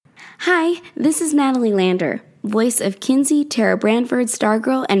Hi, this is Natalie Lander, voice of Kinsey, Tara Branford,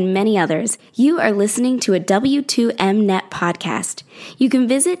 Stargirl, and many others. You are listening to a W2Mnet podcast. You can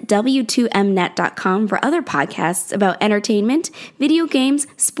visit W2Mnet.com for other podcasts about entertainment, video games,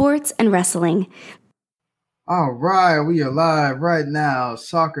 sports, and wrestling. All right, we are live right now.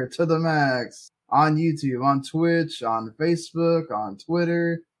 Soccer to the max on YouTube, on Twitch, on Facebook, on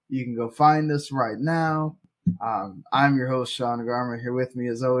Twitter. You can go find us right now. I'm your host, Sean Garmer. Here with me,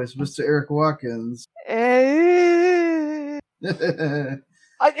 as always, Mr. Erik Watkins.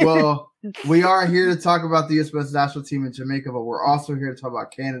 Well, we are here to talk about the U.S. men's national team in Jamaica, but we're also here to talk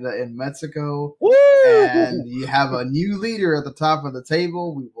about Canada and Mexico. Woo! And you have a new leader at the top of the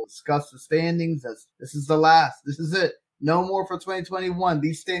table. We will discuss the standings. This is the last. This is it. No more for 2021.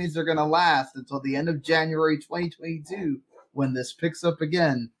 These standings are going to last until the end of January 2022 when this picks up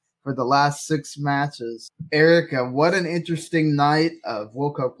again for the last 6 matches. Erik, what an interesting night of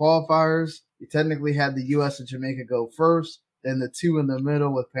World Cup qualifiers. You technically had the U.S. and Jamaica go first, then the 2 in the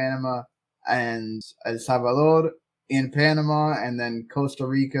middle with Panama and El Salvador in Panama, and then Costa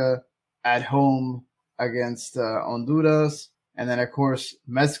Rica at home against Honduras. And then, of course,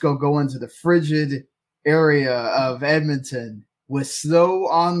 Mexico going to the frigid area of Edmonton with snow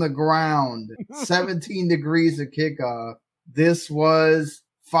on the ground, 17 degrees at kickoff. This was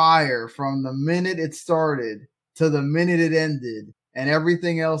fire from the minute it started to the minute it ended and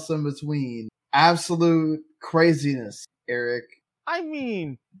everything else in between. Absolute craziness, Erik. I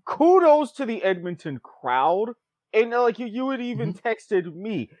mean, kudos to the Edmonton crowd. And like you had even texted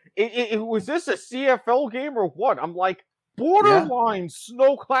me, it was this a CFL game or what? I'm like, borderline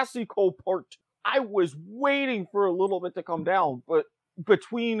Snow Classico Part 2. I was waiting for a little bit to come down, but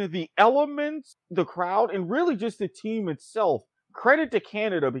between the elements, the crowd, and really just the team itself, credit to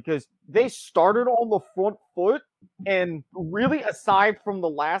Canada because they started on the front foot, and really aside from the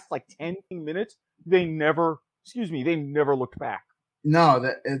last 10 minutes, they never looked back. No,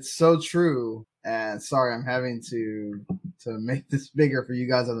 it's so true. And sorry, I'm having to make this bigger for you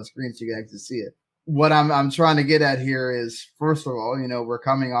guys on the screen so you can actually see it. What I'm trying to get at here is, first of all, we're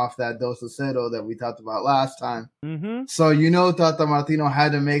coming off that Dos a Cero that we talked about last time. Mm-hmm. So Tata Martino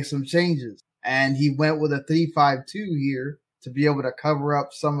had to make some changes, and he went with a 3-5-2 here to be able to cover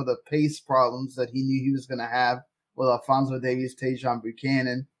up some of the pace problems that he knew he was going to have with Alphonso Davies, Tajon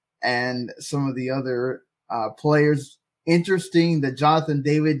Buchanan, and some of the other players. Interesting that Jonathan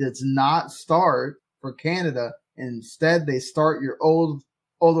David does not start for Canada. Instead, they start your old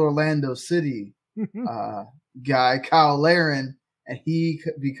Orlando City guy, Kyle Larin, and he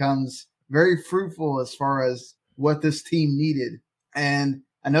becomes very fruitful as far as what this team needed. And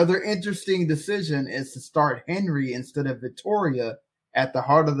another interesting decision is to start Henry instead of Victoria at the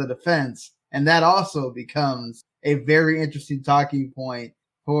heart of the defense. And that also becomes a very interesting talking point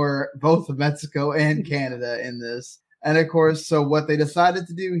for both Mexico and Canada in this. And of course, so what they decided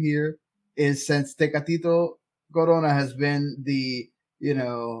to do here is, since Tecatito Corona has been the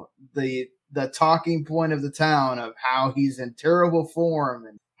talking point of the town of how he's in terrible form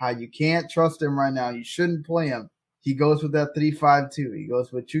and how you can't trust him right now, you shouldn't play him. He goes with that 3-5-2. He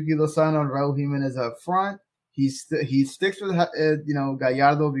goes with Chucky Lozano and Raul Jimenez up front. He sticks with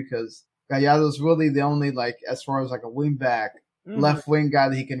Gallardo because Gallardo's really the only, as far as a wing back, left wing guy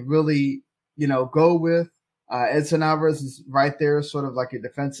that he can really go with. Edson Alvarez is right there, sort of like a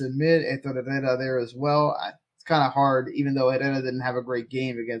defensive mid. Héctor Herrera there as well. It's kind of hard, even though Herrera didn't have a great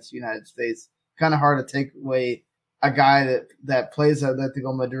game against the United States. Kind of hard to take away a guy that plays at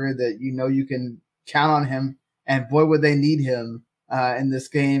Atletico Madrid that you can count on him. And boy, would they need him in this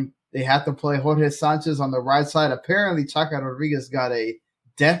game. They have to play Jorge Sanchez on the right side. Apparently, Chaca Rodriguez got a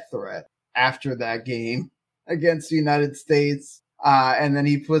death threat after that game against the United States. And then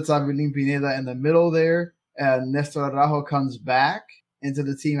he puts Avelin Pineda in the middle there. And Nestor Araujo comes back into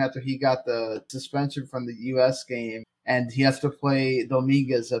the team after he got the suspension from the U.S. game. And he has to play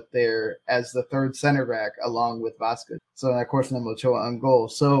Dominguez up there as the third center back along with Vasquez. So, of course, Memo Ochoa on goal.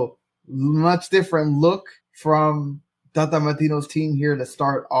 So, much different look from Tata Martino's team here to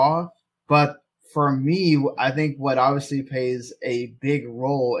start off. But for me, I think what obviously plays a big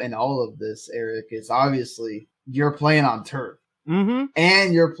role in all of this, Erik, is obviously you're playing on turf. Mm-hmm.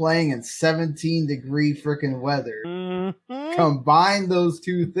 And you're playing in 17-degree freaking weather. Mm-hmm. Combine those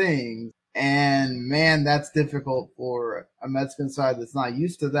two things, and man, that's difficult for a Mexican side that's not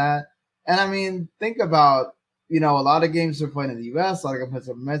used to that. And I mean, think about, a lot of games are playing in the U.S., a lot of games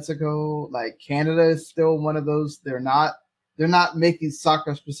in Mexico. Canada is still one of those. They're not making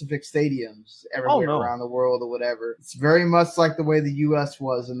soccer-specific stadiums everywhere around the world or whatever. It's very much like the way the U.S.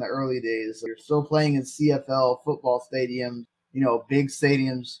 was in the early days. You're still playing in CFL football stadiums. big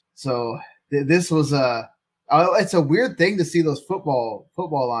stadiums. So this was it's a weird thing to see those football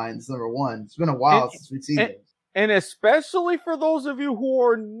lines. Number one, it's been a while since we've seen those. And especially for those of you who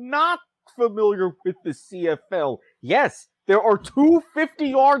are not familiar with the CFL, yes, there are two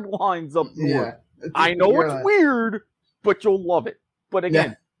 50-yard lines up north. Yeah, I know it's weird, but you'll love it. But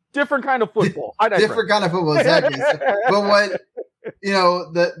again, different kind of football. Different kind of football, exactly. But what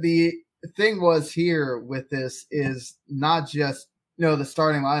the thing was here with this is not just the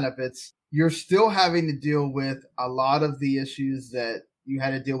starting lineup. It's you're still having to deal with a lot of the issues that you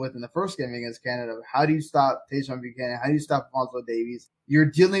had to deal with in the first game against Canada. How do you stop Tajon Buchanan? How do you stop Alfonso Davies? You're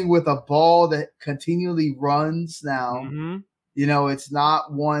dealing with a ball that continually runs now. Mm-hmm. It's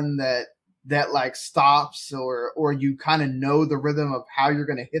not one that like stops or you kind of know the rhythm of how you're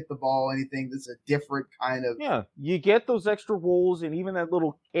going to hit the ball. Anything that's a different kind of. Yeah, you get those extra rolls and even that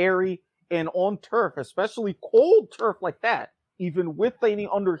little carry. And on turf, especially cold turf like that, even with any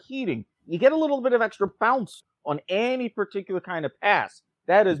underheating, you get a little bit of extra bounce on any particular kind of pass.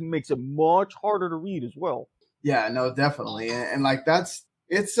 That makes it much harder to read as well. Yeah, no, definitely. And like this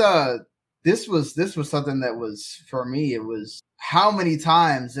was something that was, for me, it was how many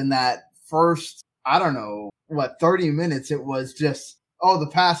times in that first, 30 minutes, it was just, the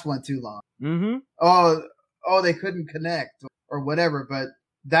pass went too long. Mm-hmm. Oh, they couldn't connect or whatever. But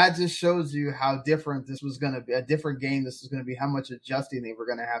that just shows you how different this was going to be, a different game this was going to be, how much adjusting they were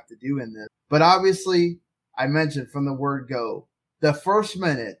going to have to do in this. But obviously, I mentioned from the word go, the first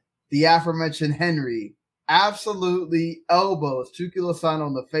minute, the aforementioned Henry absolutely elbows Chucky Lozano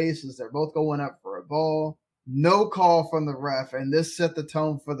in the face as they're both going up for a ball. No call from the ref, and this set the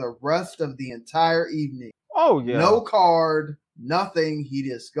tone for the rest of the entire evening. Oh, yeah. No card, nothing. He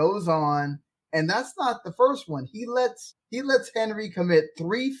just goes on. And that's not the first one. He lets Henry commit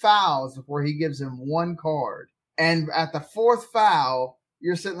 3 fouls before he gives him 1 card. And at the 4th foul,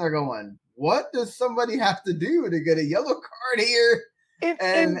 you're sitting there going, what does somebody have to do to get a yellow card here?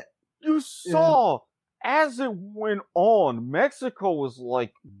 And you saw, as it went on, Mexico was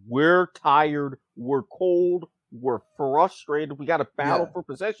like, we're tired, we're cold, we're frustrated, we got to battle for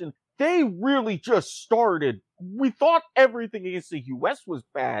possession. They really just started. We thought everything against the U.S. was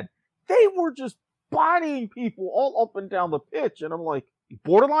bad. They were just bodying people all up and down the pitch. And I'm like,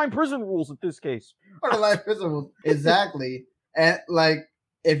 borderline prison rules in this case. Borderline prison rules. Exactly. And like,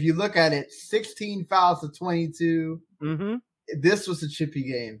 if you look at it, 16 fouls to 22. Mm-hmm. This was a chippy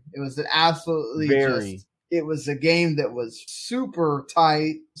game. It was an absolutely it was a game that was super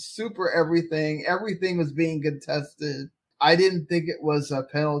tight, super everything. Everything was being contested. I didn't think it was a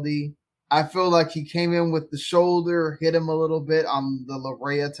penalty. I feel like he came in with the shoulder, hit him a little bit on the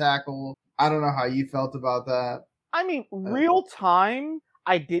Larea tackle. I don't know how you felt about that. I mean, real time,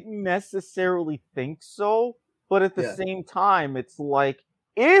 I didn't necessarily think so. But at the same time, it's like,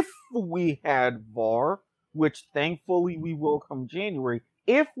 if we had VAR, which thankfully we will come January,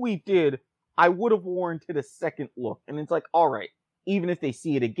 if we did, I would have warranted a second look. And it's like, all right, even if they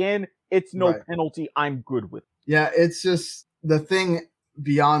see it again, it's no penalty. I'm good with it. Yeah, it's just the thing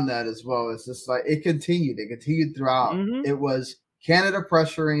beyond that as well. It's just like it continued throughout. Mm-hmm. It was Canada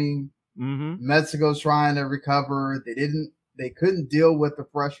pressuring, Mexico trying to recover. They couldn't deal with the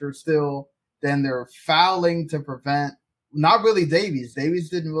pressure still. Then they're fouling to prevent. Not really Davies. Davies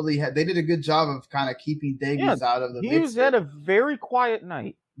didn't really they did a good job of kind of keeping Davies out of the mix. He was at a very quiet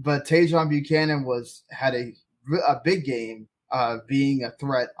night. But Tajon Buchanan had a big game, being a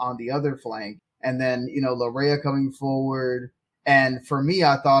threat on the other flank. And then, Larea coming forward. And for me,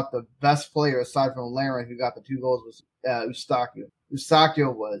 I thought the best player, aside from Laren, who got the 2 goals, was Eustáquio.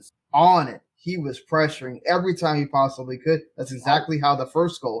 Eustáquio was on it. He was pressuring every time he possibly could. That's exactly how the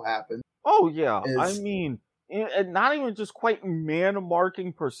first goal happened. Oh, yeah. I mean, and not even just quite man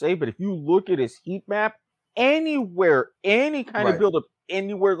marking per se, but if you look at his heat map, anywhere, any kind of build-up,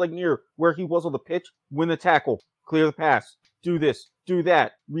 anywhere like near where he was on the pitch, win the tackle, clear the pass, do this, do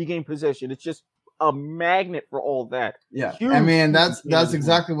that, regain possession. It's just a magnet for all that. Yeah, I mean, that's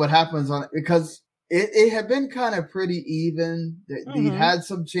exactly what happens on it, because it had been kind of pretty even. He had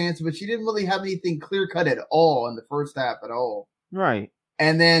some chance, but you didn't really have anything clear cut at all in the first half at all. Right.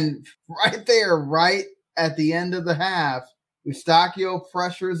 And then right there, right at the end of the half, Eustáquio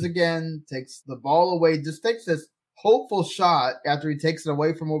pressures again, takes the ball away, just takes this hopeful shot after he takes it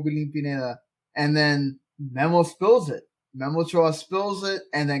away from Orbelín Pineda, and then Memo spills it. Memo Ochoa spills it,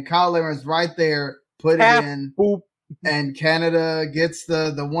 and then Kyle Laren's right there, put it in. Boop. And Canada gets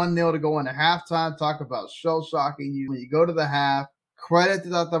the 1-0 to go into halftime. Talk about shell-shocking you. When you go to the half, credit to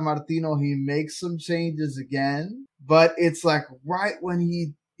Tata Martino, he makes some changes again. But it's like right when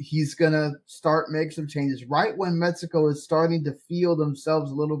he he's going to start making some changes. Right when Mexico is starting to feel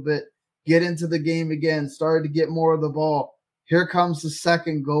themselves a little bit, get into the game again, started to get more of the ball. Here comes the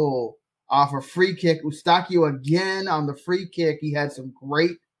second goal off a free kick. Eustáquio again on the free kick. He had some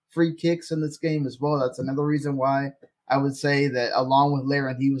great free kicks in this game as well. That's another reason why I would say that along with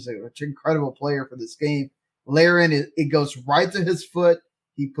Larin, he was an incredible player for this game. Larin, it goes right to his foot.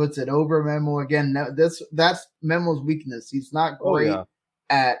 He puts it over Memo again. That's Memo's weakness. He's not great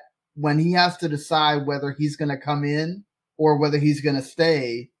at when he has to decide whether he's going to come in or whether he's going to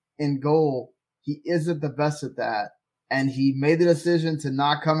stay in goal. He isn't the best at that. And he made the decision to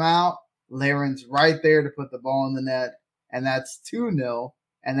not come out. Larin's right there to put the ball in the net. And that's 2-0.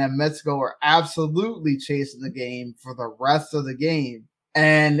 And then Mexico are absolutely chasing the game for the rest of the game.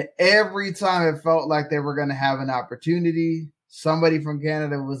 And every time it felt like they were going to have an opportunity, somebody from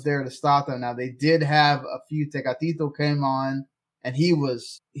Canada was there to stop them. Now, they did have a few. Tecatito came on, and he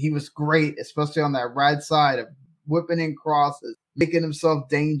was great, especially on that right side of whipping in crosses, making himself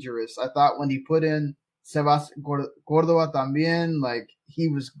dangerous. I thought when he put in Sebastian Cordova también, like, he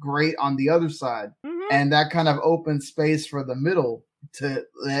was great on the other side. Mm-hmm. And that kind of opened space for the middle to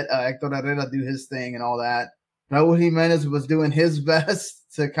let Hector Herrera do his thing and all that. Raul Jimenez was doing his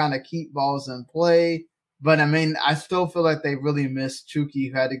best to kind of keep balls in play. But, I mean, I still feel like they really missed Chucky,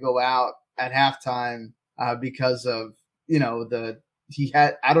 who had to go out at halftime because of, I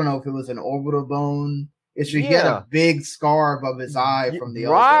don't know if it was an orbital bone issue. Yeah. He had a big scar above his eye from the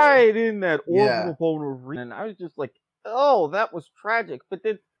elbow. Right in that orbital bone. And I was just like, oh, that was tragic. But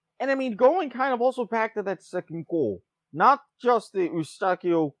then, and I mean, going kind of also back to that second goal, not just the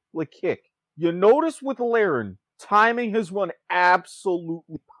Eustáquio kick. You notice with Larin, timing his run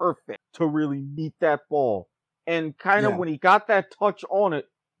absolutely perfect to really meet that ball. And kind of when he got that touch on it,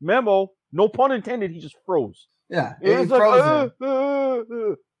 Memo, no pun intended, he just froze. Yeah, he froze. There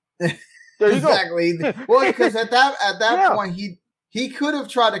you exactly. Go. Well, because at that point, he could have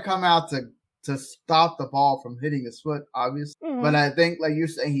tried to come out to stop the ball from hitting his foot, obviously. Mm-hmm. But I think, like you're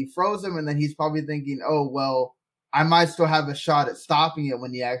saying, he froze him, and then he's probably thinking, oh, well, I might still have a shot at stopping it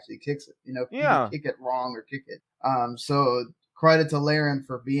when he actually kicks it. Kick it wrong or kick it. So credit to Larin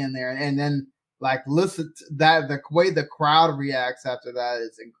for being there. And then, listen to that, the way the crowd reacts after that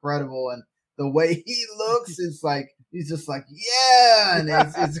is incredible. And the way he looks is he's just like, yeah. And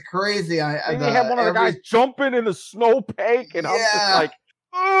it's crazy. They had one of the guys jumping in the snow bank, and I'm just like,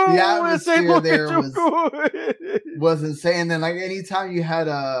 oh, the atmosphere there was insane. Then, anytime you had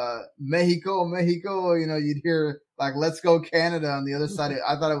Mexico, you'd hear "Let's go Canada" on the other side.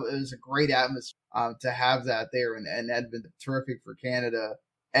 I thought it was a great atmosphere to have that there, and Edmonton, terrific for Canada.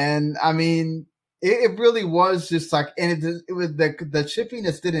 And I mean, it really was just and it was the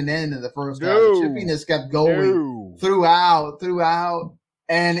chippiness didn't end in the first half. The chippiness kept going throughout,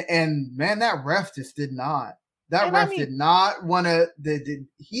 and man, that ref just did not. That ref did not want to.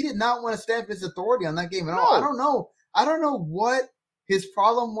 He did not want to stamp his authority on that game at all. I don't know what his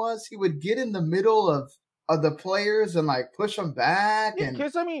problem was. He would get in the middle of the players and push them back.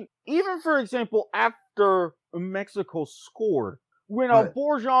 Because even for example, after Mexico scored, when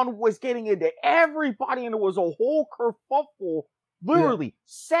Borjan was getting into everybody and it was a whole kerfuffle, literally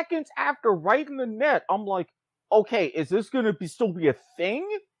seconds after right in the net, I'm like, okay, is this going to still be a thing?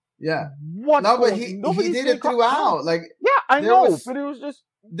 Yeah. What? No, but he did it throughout. I know, but it was just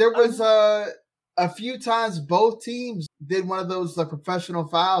there was a few times both teams did one of those professional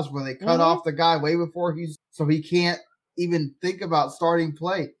fouls where they cut off the guy way before so he can't even think about starting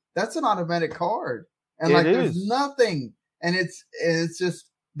play. That's an automatic card, and there's nothing, and it's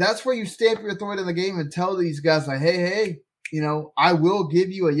just that's where you stamp your authority in the game and tell these guys hey. I will give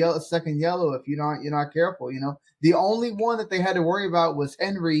you a second yellow if you're not careful. The only one that they had to worry about was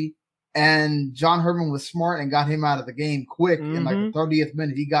Henry, and John Herman was smart and got him out of the game quick. In the 30th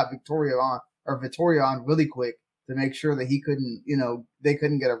minute, he got Victoria on really quick to make sure that he couldn't, they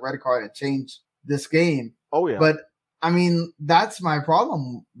couldn't get a red card and change this game. Oh yeah. But I mean, that's my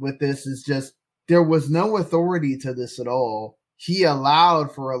problem with this is just there was no authority to this at all. He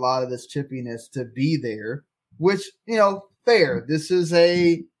allowed for a lot of this chippiness to be there, which, fair. This is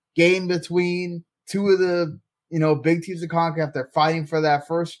a game between two of the, big teams of CONCACAF. They're fighting for that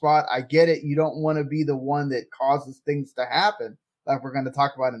first spot. I get it. You don't want to be the one that causes things to happen, like we're going to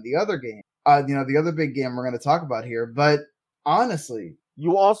talk about in the other game. The other big game we're going to talk about here. But honestly,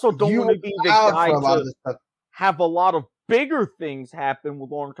 you also don't want to be the guy to have a lot of bigger things happen with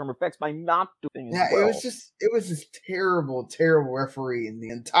long-term effects by not doing it. Yeah, it was just terrible, terrible referee, and the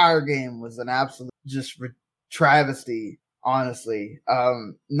entire game was an absolute just travesty. honestly.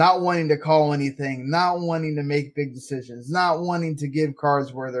 Not wanting to call anything, not wanting to make big decisions, not wanting to give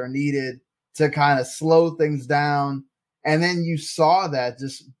cards where they're needed to kind of slow things down. And then you saw that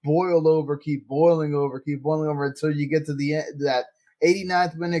just boil over, keep boiling over until you get to the end, that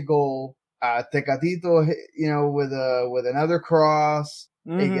 89th minute goal. Tecatito, with another cross.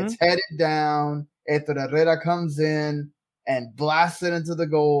 It gets headed down. Héctor Herrera comes in and blasts it into the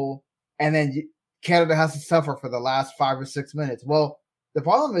goal. And then Canada has to suffer for the last 5 or 6 minutes. Well, the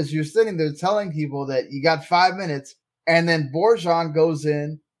problem is you're sitting there telling people that you got 5 minutes, and then Borjan goes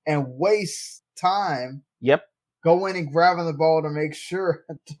in and wastes time. Yep. Going and grabbing the ball to make sure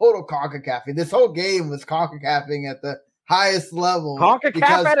total CONCACAFing. This whole game was CONCACAFing at the highest level.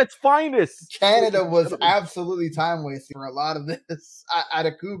 CONCACAF at its finest. Canada was absolutely time wasting for a lot of this.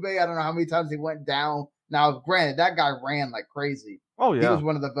 Adekube, I don't know how many times he went down. Now, granted, that guy ran like crazy. Oh yeah, he was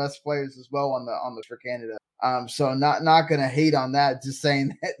one of the best players as well on the for Canada. So not gonna hate on that. Just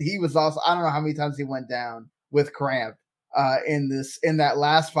saying that he was also. I don't know how many times he went down with cramp in that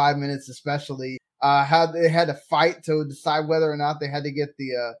last 5 minutes, especially. How they had to fight to decide whether or not they had to get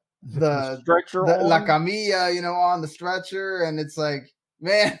the stretcher, La Camilla, on the stretcher, and it's like,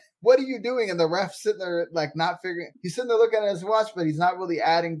 man, what are you doing? And the ref's sitting there like not figuring. He's sitting there looking at his watch, but he's not really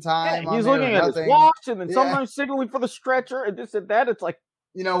adding time. Yeah, he's looking at his watch and then sometimes signaling for the stretcher and this and that. It's like,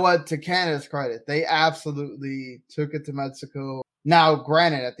 you know what? To Canada's credit, they absolutely took it to Mexico. Now,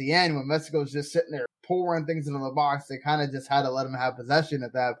 granted, at the end when Mexico's just sitting there pouring things into the box, they kind of just had to let them have possession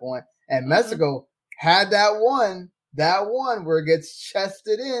at that point, and Mexico had that one where it gets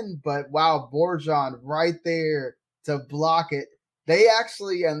chested in, but wow, Borjan right there to block it. They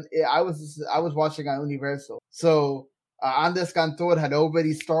actually, and I was watching on Universal, so Andres Cantor had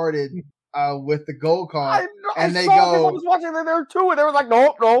already started with the goal call, I was watching them there too, and they were like,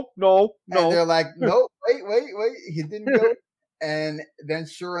 no, and they're like, no, wait, he didn't go. And then,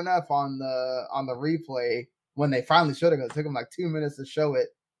 sure enough, on the replay, when they finally showed it, it took them like 2 minutes to show it.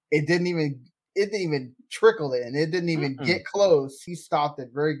 It didn't even trickle in. It didn't even get close. He stopped it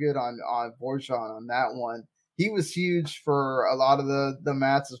very good on Borjan on that one. He was huge for a lot of the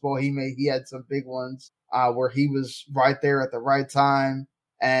mats as well. He had some big ones where he was right there at the right time.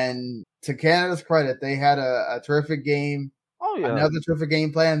 And to Canada's credit, they had a terrific game. Oh yeah, another terrific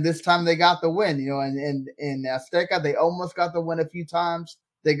game plan. This time they got the win. And in Azteca they almost got the win a few times.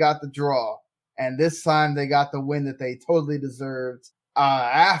 They got the draw, and this time they got the win that they totally deserved.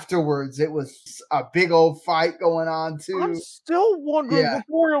 Afterwards, it was a big old fight going on too. I'm still wondering what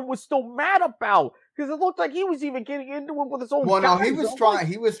Borjan was still mad about, because it looked like he was even getting into it with his own. Well, no, he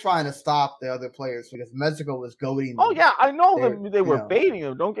was trying to stop the other players because Mexico was goading them. Oh yeah, I know they were baiting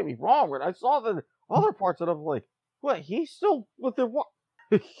him. Don't get me wrong, but I saw the other parts of it like, what? He's still with the what?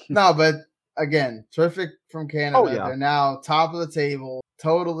 No, but again, terrific from Canada. Oh, yeah. They're now top of the table,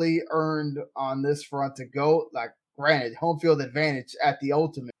 totally earned on this front to go. Like, granted, home field advantage at the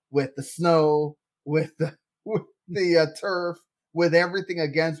ultimate with the snow, with the turf, with everything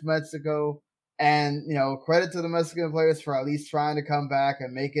against Mexico. And, credit to the Mexican players for at least trying to come back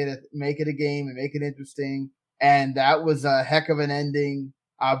and make it a game and make it interesting. And that was a heck of an ending.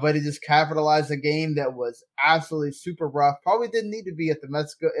 But it just capitalized a game that was absolutely super rough. Probably didn't need to be at the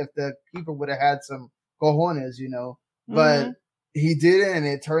Mexico if the keeper would have had some cojones, But he did it, and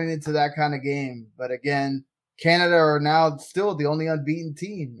it turned into that kind of game. But again, Canada are now still the only unbeaten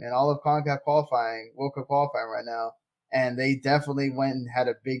team in all of CONCACAF qualifying, World Cup qualifying right now. And they definitely went and had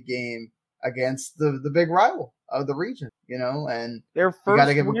a big game against the big rival of the region, and their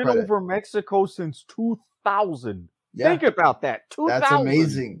first win over Mexico since 2000. Yeah. Think about that. 2000. That's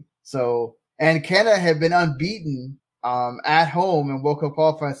amazing. So, and Canada had been unbeaten at home in World Cup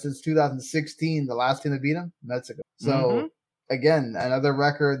qualifying since 2016. The last team to beat them, Mexico. So, again, another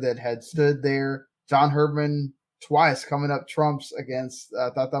record that had stood there. John Herdman twice coming up trumps against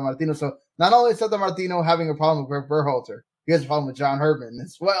Tata Martino. So, not only is Tata Martino having a problem with Greg Berhalter, he has a problem with John Herdman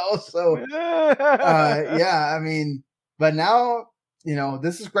as well. So, I mean, but now,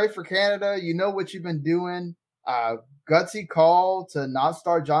 this is great for Canada. You know what you've been doing. Gutsy call to not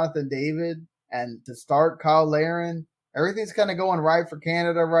start Jonathan David and to start Kyle Larin. Everything's kind of going right for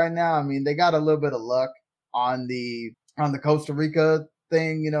Canada right now. I mean, they got a little bit of luck on the Costa Rica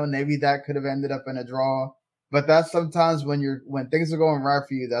thing. Maybe that could have ended up in a draw. But that's sometimes when things are going right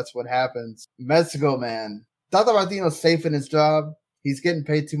for you, that's what happens. Mexico, man. Tata Martino's safe in his job. He's getting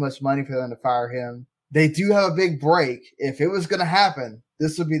paid too much money for them to fire him. They do have a big break. If it was going to happen,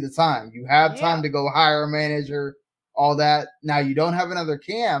 this would be the time. You have time to go hire a manager, all that. Now, you don't have another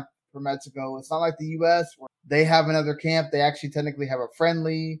camp for Mexico. It's not like the U.S. where they have another camp. They actually technically have a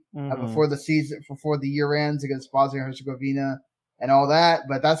friendly before the year ends against Bosnia and Herzegovina and all that.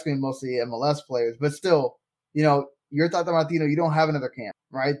 But that's going to be mostly MLS players. But still, you're Tata Martino. You don't have another camp,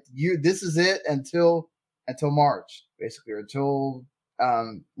 right? This is it until March, basically, or until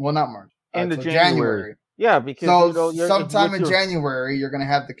not March, end of January. Yeah, because sometime in January you're going to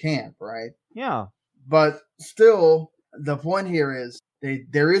have the camp, right? Yeah, but still, the point here is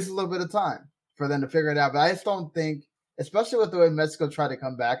there is a little bit of time for them to figure it out. But I just don't think, especially with the way Mexico tried to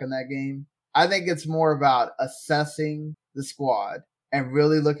come back in that game, I think it's more about assessing the squad and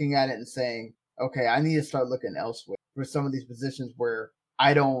really looking at it and saying, okay, I need to start looking elsewhere for some of these positions where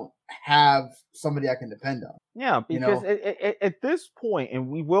I don't have somebody I can depend on. Yeah, because at this point, and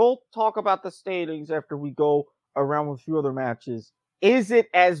we will talk about the standings after we go around with a few other matches, is it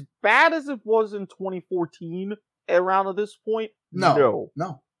as bad as it was in 2014 around this point? No.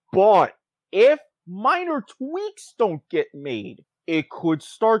 But if minor tweaks don't get made, it could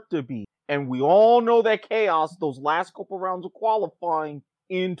start to be. And we all know that chaos, those last couple rounds of qualifying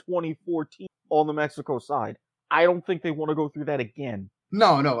in 2014 on the Mexico side. I don't think they want to go through that again.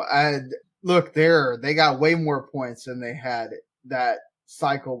 No. Look, they got way more points than they had that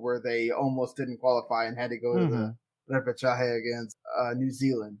cycle where they almost didn't qualify and had to go to the repechaje against New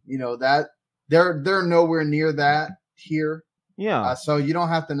Zealand. That they're nowhere near that here. Yeah. So you don't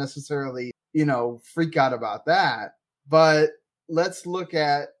have to necessarily, freak out about that. But let's look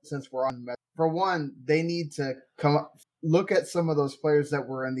at, since we're on, for one, they need to look at some of those players that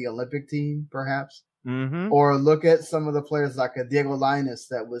were in the Olympic team, perhaps. Mm-hmm. Or look at some of the players like a Diego Lainez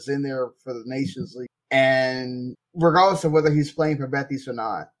that was in there for the Nations League. And regardless of whether he's playing for Betis or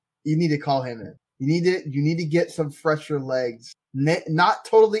not, you need to call him in. You need to get some fresher legs, not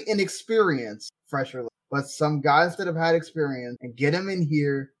totally inexperienced fresher legs, but some guys that have had experience, and get them in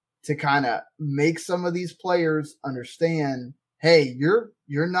here to kind of make some of these players understand, hey, you're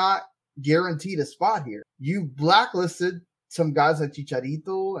not guaranteed a spot here. You blacklisted some guys like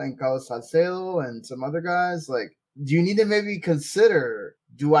Chicharito and Carlos Salcedo and some other guys. Like, do you need to maybe consider,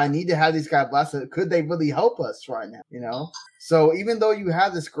 do I need to have these guys blasted? Could they really help us right now? So even though you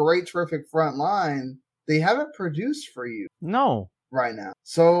have this great, terrific front line, they haven't produced for you. No. Right now.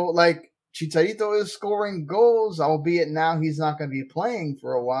 So, like, Chicharito is scoring goals, albeit now he's not going to be playing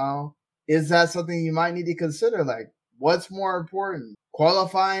for a while. Is that something you might need to consider? Like, what's more important?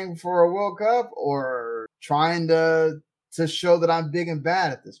 Qualifying for a World Cup or trying to show that I'm big and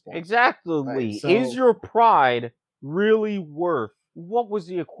bad at this point? Exactly. Right, so, is your pride really worth, what was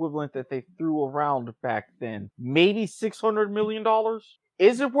the equivalent that they threw around back then? Maybe $600 million?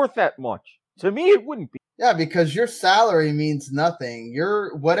 Is it worth that much? To me, it wouldn't be. Yeah, because your salary means nothing.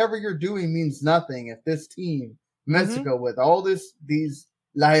 Whatever you're doing means nothing if this team, Mexico, with all these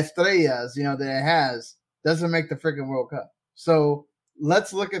La Estrellas, that it has, doesn't make the freaking World Cup. So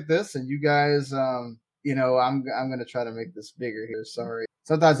let's look at this, and you guys, I'm gonna try to make this bigger here. Sorry.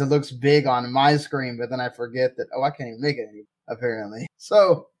 Sometimes it looks big on my screen, but then I forget that. I can't even make it anymore, apparently.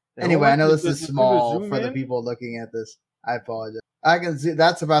 So anyway, I know this is small for the people looking at this. I apologize. I can see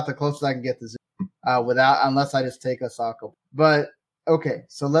that's about the closest I can get to zoom unless I just take a sock. But okay,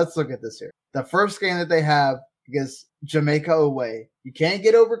 so let's look at this here. The first game that they have against Jamaica away. You can't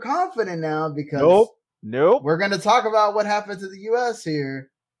get overconfident now because Nope. We're going to talk about what happened to the U.S. here.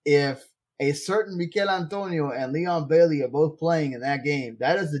 If a certain Michail Antonio and Leon Bailey are both playing in that game,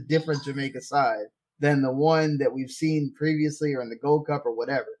 that is a different Jamaica side than the one that we've seen previously or in the Gold Cup or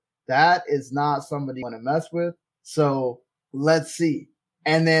whatever. That is not somebody you want to mess with. So let's see.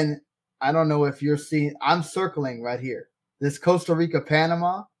 And then I don't know if you're seeing, I'm circling right here. This Costa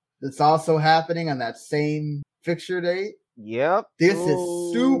Rica-Panama that's also happening on that same fixture date. Yep. This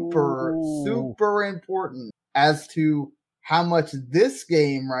is super, super important as to how much this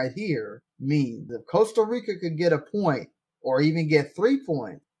game right here means. If Costa Rica could get a point or even get 3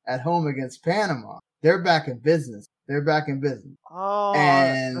 points at home against Panama, they're back in business. Oh.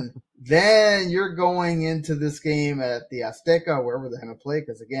 And then you're going into this game at the Azteca, wherever they're going to play,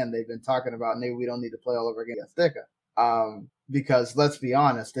 because, again, they've been talking about maybe we don't need to play all over again at Azteca. Because, let's be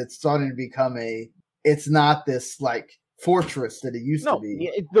honest, it's starting to become it's not this, like, fortress that it used to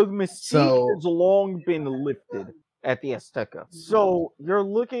be. The mystique has long been lifted at the Azteca. So you're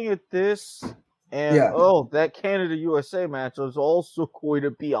looking at this, and that Canada-USA match is also going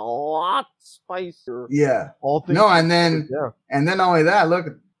to be a lot spicier. Yeah. And then not only that, look,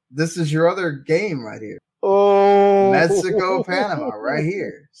 this is your other game right here. Oh, Mexico-Panama right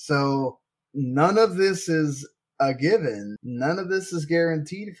here. So none of this is a given. None of this is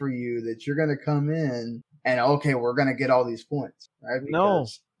guaranteed for you that you're going to come in and, okay, we're going to get all these points, right?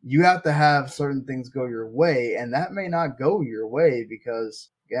 Because you have to have certain things go your way, and that may not go your way because,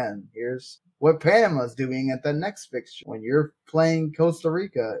 again, here's what Panama's doing at the next fixture. When you're playing Costa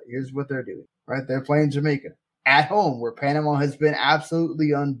Rica, here's what they're doing, right? They're playing Jamaica at home, where Panama has been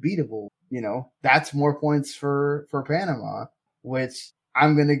absolutely unbeatable. That's more points for Panama, which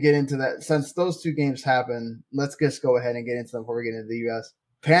I'm going to get into that. Since those two games happen, let's just go ahead and get into them before we get into the U.S.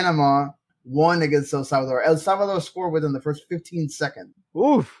 Panama won against El Salvador. El Salvador scored within the first 15 seconds.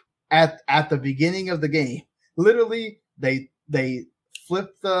 Oof. At the beginning of the game. Literally, they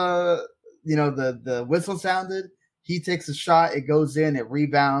flipped the whistle sounded. He takes a shot. It goes in. It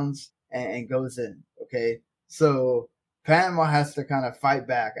rebounds and goes in. Okay. So Panama has to kind of fight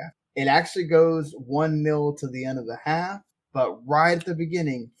back. It actually goes 1-0 to the end of the half. But right at the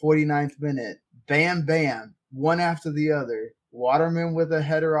beginning, 49th minute, bam, bam, one after the other. Waterman with a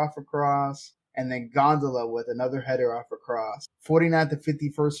header off a cross, and then Gondola with another header off a cross. 49th to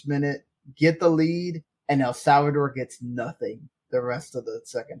 51st minute, get the lead, and El Salvador gets nothing the rest of the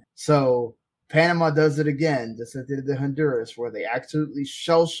second. So Panama does it again, just like they did to Honduras, where they absolutely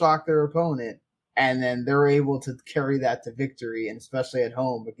shell-shock their opponent, and then they're able to carry that to victory, and especially at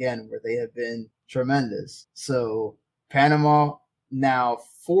home, again, where they have been tremendous. So Panama now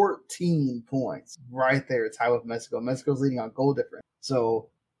 14 points right there, tied with Mexico. Mexico's leading on goal difference. So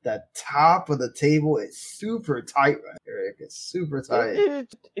the top of the table is super tight, right, Eric? It's super tight.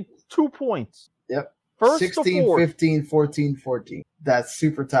 It's 2 points. Yep. First 16, 15, 14, 14. That's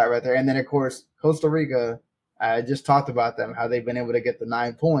super tight right there. And then, of course, Costa Rica, I just talked about them, how they've been able to get the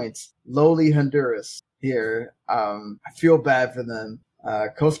 9 points. Lowly Honduras here. I feel bad for them.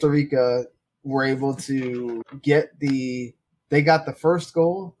 Costa Rica were able to get they got the first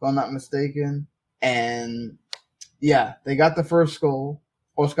goal, if I'm not mistaken. And, yeah, they got the first goal.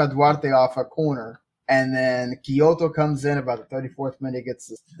 Oscar Duarte off a corner. And then Kyoto comes in about the 34th minute,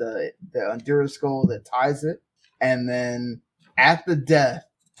 gets the Honduras goal that ties it. And then at the death,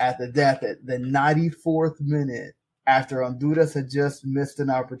 at the 94th minute, after Honduras had just missed an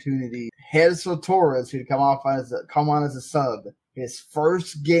opportunity, Gerson Torres, who'd come on as a sub, his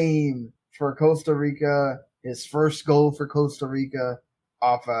first game for Costa Rica, his first goal for Costa Rica,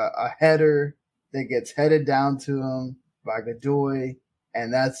 off a header that gets headed down to him by Godoy,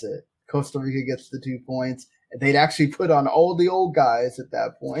 and that's it. Costa Rica gets the 2 points. They'd actually put on all the old guys at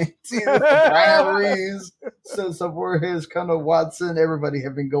that point. Brian Reeves, some Borges, Colonel Watson, everybody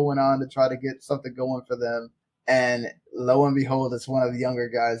have been going on to try to get something going for them. And lo and behold, it's one of the younger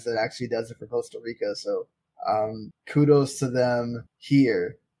guys that actually does it for Costa Rica. So kudos to them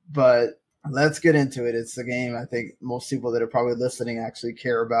here. But let's get into it. It's the game I think most people that are probably listening actually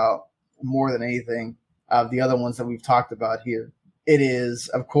care about more than anything of the other ones that we've talked about here. It is,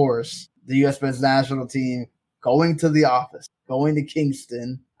 of course, the U.S. men's national team going to the office, going to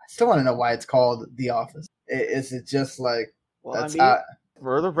Kingston. I still want to know why it's called the office. Is it just like, for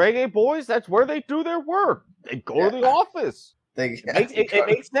the Reggae Boyz, that's where they do their work. They go to the office. It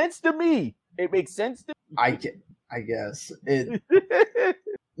makes sense to me. It makes sense to me. I guess. It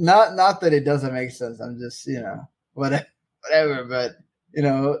not that it doesn't make sense. I'm just, whatever. But,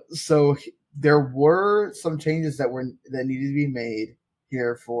 so there were some changes that needed to be made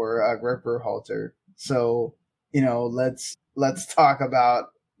here for Greg Berhalter. So, let's talk about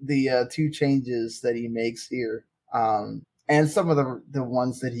the 2 changes that he makes here, and some of the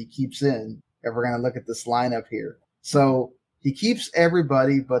ones that he keeps in. If we're going to look at this lineup here, so he keeps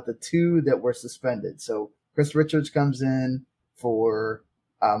everybody but the 2 that were suspended. So Chris Richards comes in for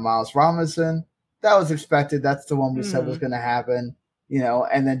Miles Robinson. That was expected. That's the one we said was going to happen.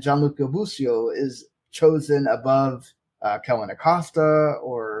 And then Gianluca Busio is chosen above Kellen Acosta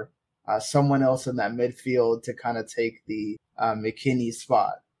or someone else in that midfield to kind of take the McKinney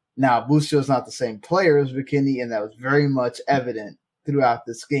spot. Now, Busio's not the same player as McKinney, and that was very much evident throughout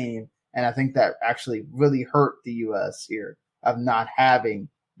this game. And I think that actually really hurt the U.S. here of not having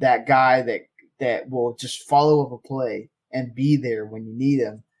that guy that will just follow up a play and be there when you need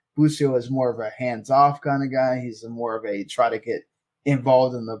him. Busio is more of a hands-off kind of guy. He's more of a try to get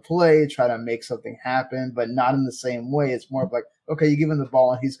involved in the play, try to make something happen, but not in the same way. It's more of like, okay, you give him the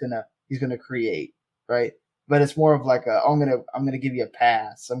ball and he's gonna create, right? But it's more of like I'm gonna give you a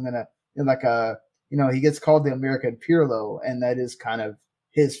pass. I'm gonna he gets called the American Pirlo, and that is kind of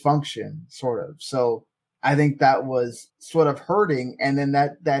his function, sort of. So I think that was sort of hurting. And then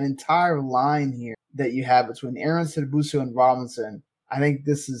that entire line here that you have between Aronson, Busio, and Robinson, I think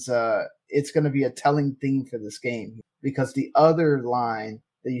this is it's going to be a telling thing for this game, because the other line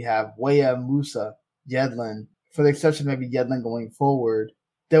that you have, Weah, Musa, Yedlin, for the exception of maybe Yedlin going forward,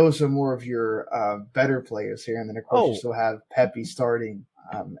 those are more of your better players here. And then, of course, you still have Pepe starting.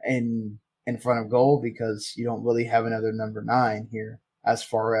 in front of goal because you don't really have another number 9 here as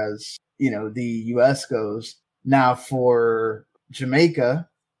far as, the U.S. goes. Now for Jamaica,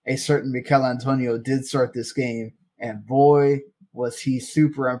 a certain Michail Antonio did start this game, and boy, was he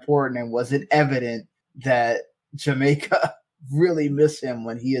super important, and was it evident that Jamaica really miss him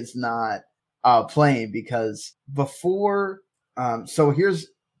when he is not playing, because before, so here's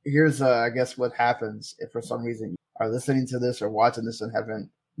I guess what happens if for some reason you are listening to this or watching this and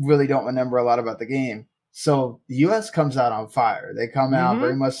don't remember a lot about the game. So the U.S. comes out on fire. They come out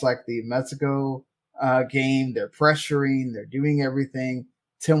very much like the Mexico game. They're pressuring. They're doing everything.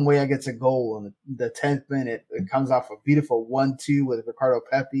 Tim Weah gets a goal in the 10th minute. It comes off a beautiful 1-2 with Ricardo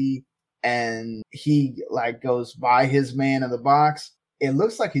Pepi, and he goes by his man in the box. It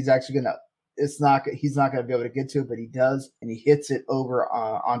looks like he's actually he's not going to be able to get to it, but he does, and he hits it over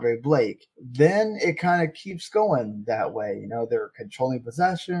Andre Blake. Then it kind of keeps going that way. They're controlling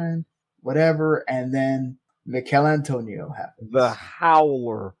possession, whatever, and then Michail Antonio happens. The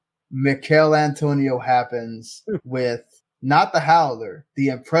howler. Michail Antonio happens with not the howler, the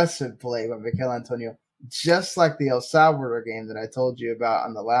impressive play by Michail Antonio, just like the El Salvador game that I told you about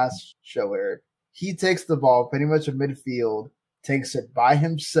on the last show, Eric. He takes the ball pretty much in midfield, takes it by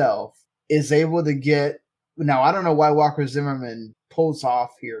himself, is able to get. Now, I don't know why Walker Zimmerman pulls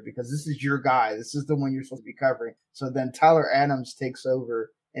off here, because this is your guy. This is the one you're supposed to be covering. So then Tyler Adams takes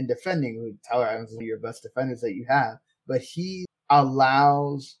over in defending. Tyler Adams is one of your best defenders that you have. But he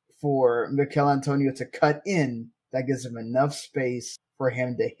allows for Michail Antonio to cut in. That gives him enough space for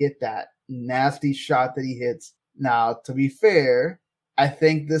him to hit that nasty shot that he hits. Now, to be fair, I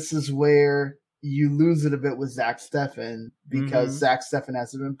think this is where you lose it a bit with Zach Steffen, because Zach Steffen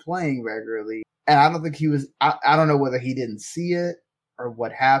hasn't been playing regularly. And I don't think he was, I don't know whether he didn't see it or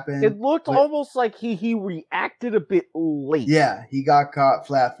what happened. It looked almost like he reacted a bit late. Yeah, he got caught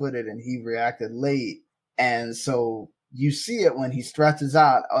flat-footed and he reacted late. And so you see it when he stretches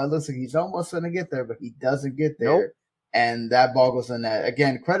out. Oh, it looks like he's almost going to get there, but he doesn't get there. Nope. And that ball goes in net.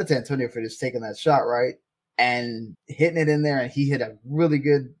 Again, credit to Antonio for just taking that shot, right? And hitting it in there, and he hit it really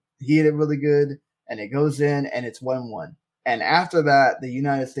good, and it goes in, and it's 1-1. And after that, the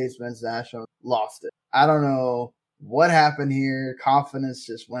United States men's national lost it. I don't know what happened here. Confidence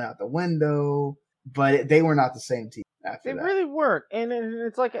just went out the window, but they were not the same team after that. They really weren't. And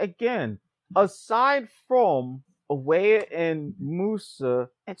it's like, again, aside from Weah and Musa,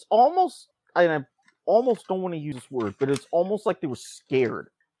 it's almost, and I almost don't want to use this word, but it's almost like they were scared.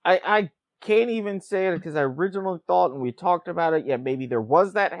 I can't even say it because I originally thought, and we talked about it, maybe there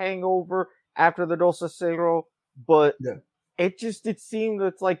was that hangover after the 2-0, but it seemed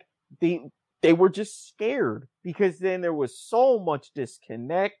it's like they were just scared, because then there was so much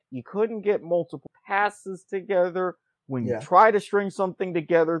disconnect. You couldn't get multiple passes together. When you try to string something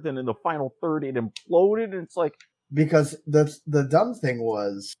together, then in the final third it imploded, and it's like, because the dumb thing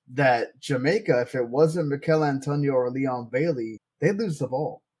was that Jamaica, if it wasn't Michail Antonio or Leon Bailey, they'd lose the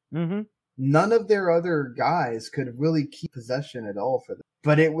ball. Mm-hmm. None of their other guys could really keep possession at all for them.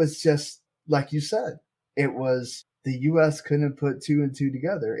 But it was just, like you said, it was the U.S. couldn't put 2 and 2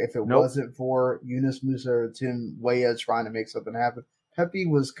 together if it wasn't for Yunus Musa or Tim Weah trying to make something happen. Pepi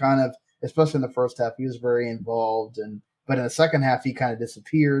was kind of, especially in the first half, he was very involved, but in the second half, he kind of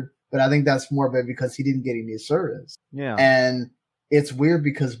disappeared. But I think that's more because he didn't get any service. Yeah. And it's weird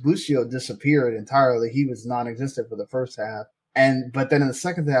because Busio disappeared entirely. He was non-existent for the first half. But then in the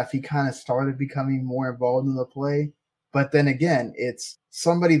second half, he kind of started becoming more involved in the play. But then again, it's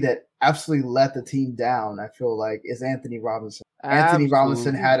somebody that absolutely let the team down, I feel like, is Anthony Robinson. Anthony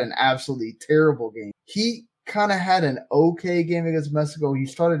Robinson had an absolutely terrible game. He kind of had an okay game against Mexico. You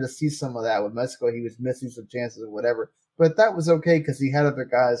started to see some of that with Mexico. He was missing some chances or whatever. But that was okay because he had other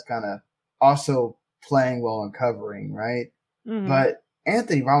guys kind of also playing well and covering, right? Mm-hmm. But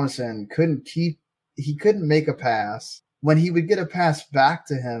Anthony Robinson couldn't make a pass. When he would get a pass back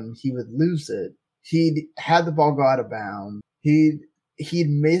to him, he would lose it. He'd had the ball go out of bounds. He'd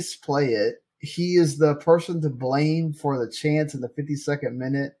misplay it. He is the person to blame for the chance in the 52nd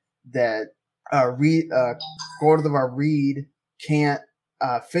minute that Cordoba Reed can't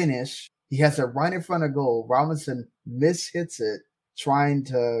finish. He has it right in front of goal. Robinson mishits it, trying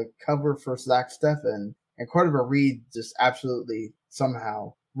to cover for Zach Steffen, and Cordoba Reed just absolutely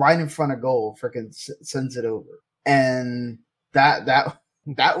somehow right in front of goal freaking sends it over. And that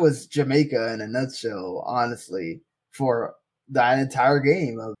was Jamaica in a nutshell, honestly, for that entire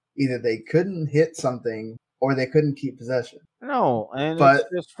game of either they couldn't hit something or they couldn't keep possession. No, and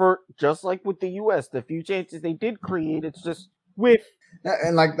it's just like with the U.S., the few chances they did create, it's just with.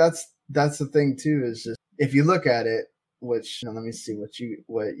 And like that's the thing too, is just if you look at it, which let me see what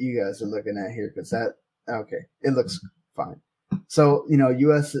you guys are looking at here, because it looks fine. So,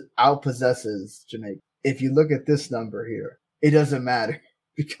 U.S. outpossesses Jamaica. If you look at this number here, it doesn't matter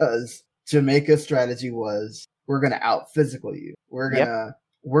because Jamaica's strategy was, we're going to out physical you. We're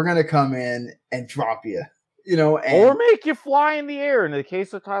going to come in and drop you, or make you fly in the air in the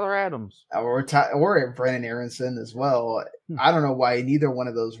case of Tyler Adams. Or Brandon Aronson as well. I don't know why neither one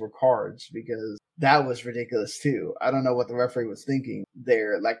of those were cards, because that was ridiculous too. I don't know what the referee was thinking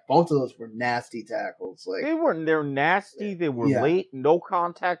there. Like, both of those were nasty tackles. Like, they're nasty. They were late, no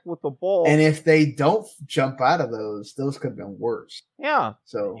contact with the ball. And if they don't jump out of those could have been worse. Yeah.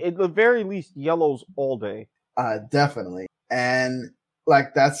 So at the very least, yellows all day. Definitely. And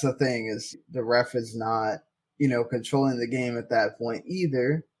like, that's the thing, is the ref is not, controlling the game at that point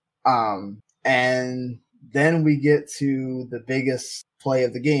either. And then we get to the biggest play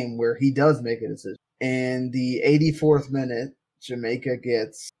of the game, where he does make a decision. In the 84th minute, Jamaica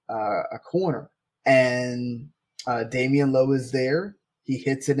gets a corner, and Damian Lowe is there. He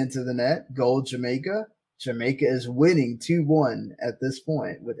hits it into the net. Goal, Jamaica. Jamaica is winning 2-1 at this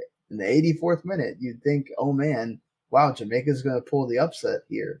point. In the 84th minute, you'd think, oh man, wow, Jamaica's going to pull the upset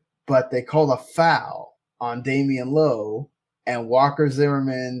here. But they call a foul on Damian Lowe, and Walker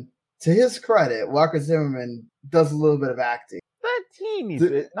Zimmerman, to his credit, Walker Zimmerman does a little bit of acting. That teeny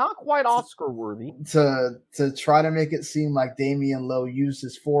bit, not quite Oscar worthy. To try to make it seem like Damian Lowe used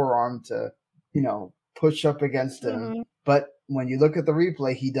his forearm to, push up against him. Mm-hmm. But when you look at the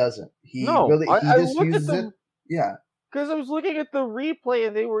replay, he doesn't. He just uses it. Yeah. Because I was looking at the replay,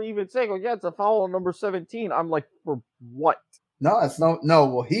 and they were even saying, it's a foul on number 17. I'm like, for what? No, it's no.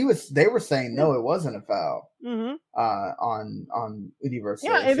 Well, they were saying no, it wasn't a foul. Mm-hmm. On Universal.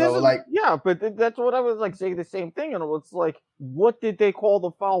 Yeah, it isn't. But that's what I was saying the same thing, and it was like, what did they call the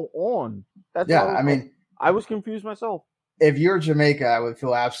foul on? I was confused myself. If you're Jamaica, I would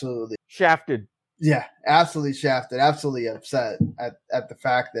feel absolutely shafted. Yeah, absolutely shafted, absolutely upset at the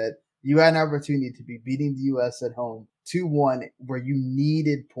fact that you had an opportunity to be beating the U.S. at home 2-1, where you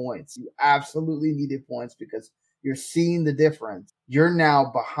needed points. You absolutely needed points, because you're seeing the difference. You're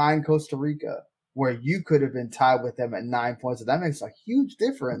now behind Costa Rica, where you could have been tied with them at 9 points. And that makes a huge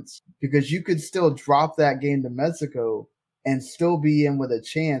difference, because you could still drop that game to Mexico and still be in with a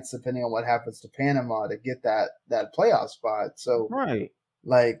chance, depending on what happens to Panama, to get that playoff spot. So, right.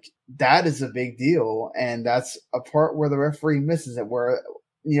 Like, that is a big deal. And that's a part where the referee misses it, where,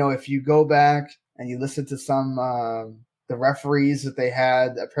 if you go back and you listen to some, the referees that they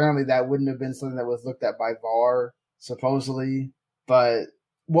had, apparently that wouldn't have been something that was looked at by VAR, supposedly. But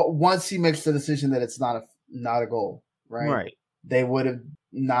once he makes the decision that it's not a goal, right? They would have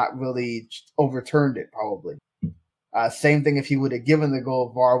not really overturned it, probably. Same thing if he would have given the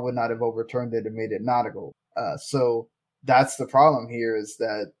goal, VAR would not have overturned it and made it not a goal. So that's the problem here, is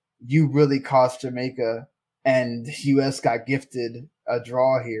that you really cost Jamaica, and U.S. got gifted a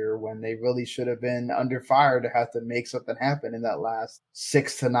draw here when they really should have been under fire to have to make something happen in that last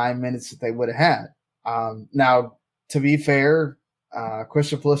 6 to 9 minutes that they would have had. Now, to be fair,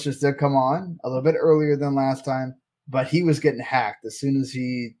 Christian Pulisic did come on a little bit earlier than last time, but he was getting hacked. As soon as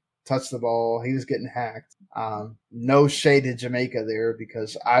he touched the ball, he was getting hacked. No shade to Jamaica there,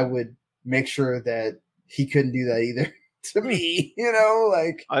 because I would make sure that he couldn't do that either. To me,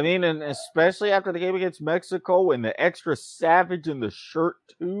 and especially after the game against Mexico and the extra savage in the shirt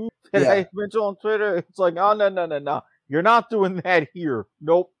too that I mentioned on Twitter, it's like, oh, no, you're not doing that here.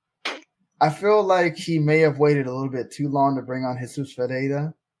 Nope. I feel like he may have waited a little bit too long to bring on Jesus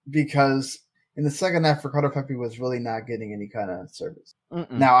Ferreira, because in the second half, Ricardo Pepi was really not getting any kind of service.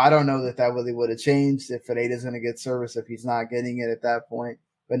 Mm-mm. Now, I don't know that really would have changed if Ferreira's going to get service if he's not getting it at that point,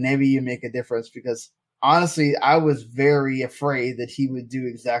 but maybe you make a difference, because honestly, I was very afraid that he would do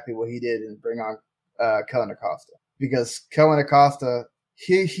exactly what he did and bring on Kellen Acosta, because Kellen Acosta,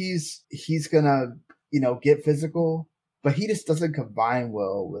 he's gonna get physical, but he just doesn't combine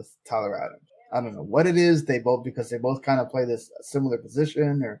well with Tyler Adams. I don't know what it is. Because they both kind of play this similar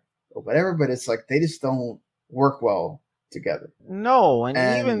position or whatever, but it's like they just don't work well together. No, and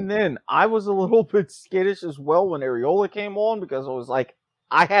even then, I was a little bit skittish as well when Areola came on, because I was like,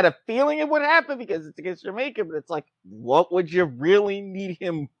 I had a feeling it would happen because it's against Jamaica, but it's like, what would you really need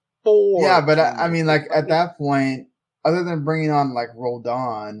him for? Yeah, but at that point, other than bringing on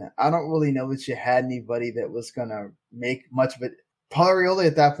Roldan, I don't really know that you had anybody that was going to make much of it. Paul Areola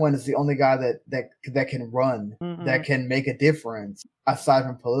at that point is the only guy that can run, mm-hmm. that can make a difference, aside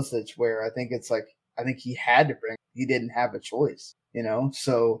from Pulisic, where I think he had to bring, he didn't have a choice,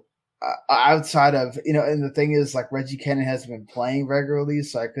 So outside of, and the thing is, like, Reggie Cannon hasn't been playing regularly,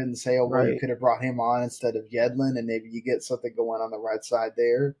 so I couldn't say, oh, well, you could have brought him on instead of Yedlin, and maybe you get something going on the right side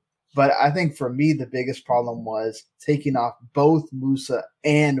there. But I think for me, the biggest problem was taking off both Musa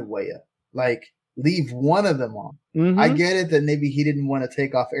and Weah. Like, leave one of them on. Mm-hmm. I get it that maybe he didn't want to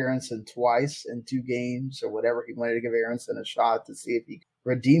take off Aronson twice in 2 games or whatever. He wanted to give Aronson a shot to see if he could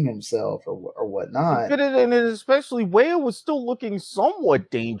redeem himself or whatnot. And especially Weah was still looking somewhat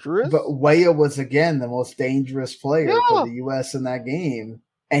dangerous. But Weah was, again, the most dangerous player for the U.S. in that game.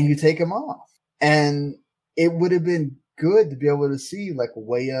 And you take him off. And it would have been good to be able to see, like,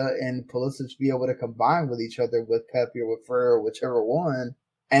 Weah and Pulisic be able to combine with each other with Pepe or with Ferrer, whichever one.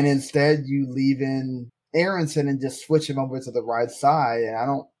 And instead you leave in Aronson and just switch him over to the right side.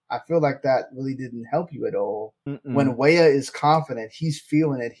 And I feel like that really didn't help you at all. Mm-mm. When Weah is confident, he's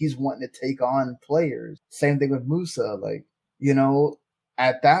feeling it. He's wanting to take on players. Same thing with Musa. Like,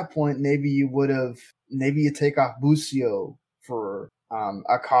 at that point, maybe you take off Bucio for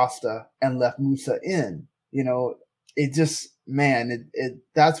Acosta and left Musa in. It just,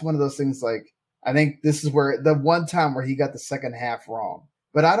 that's one of those things. Like, I think this is where the one time where he got the second half wrong.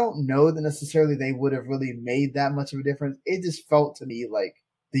 But I don't know that necessarily they would have really made that much of a difference. It just felt to me like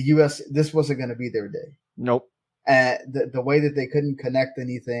the U.S., this wasn't going to be their day. Nope. And the way that they couldn't connect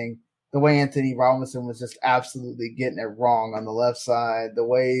anything, the way Anthony Robinson was just absolutely getting it wrong on the left side, the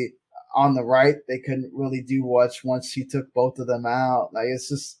way on the right they couldn't really do much once he took both of them out. Like,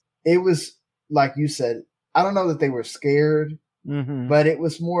 it was like you said, I don't know that they were scared, but it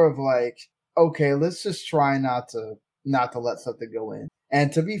was more of like, okay, let's just try not to let something go in.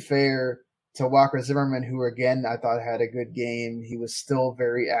 And to be fair to Walker Zimmerman, who, again, I thought had a good game, he was still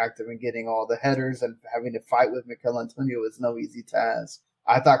very active in getting all the headers, and having to fight with Michail Antonio was no easy task.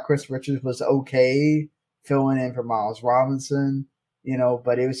 I thought Chris Richards was okay filling in for Miles Robinson,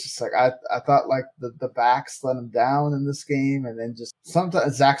 but it was just like, I thought like the backs let him down in this game. And then just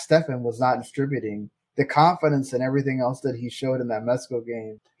sometimes Zach Steffen was not distributing the confidence and everything else that he showed in that Mexico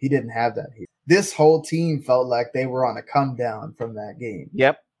game. He didn't have that here. This whole team felt like they were on a come down from that game.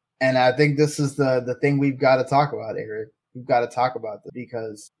 Yep. And I think this is the thing we've got to talk about, Eric. We've got to talk about this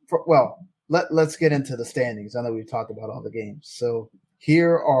because, let's get into the standings. I know we've talked about all the games. So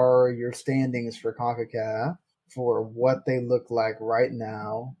here are your standings for CONCACAF for what they look like right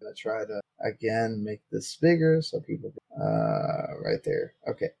now. I'm going to try to, again, make this bigger so people, right there.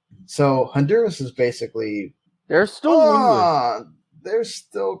 Okay. So Honduras is basically, they're still winless.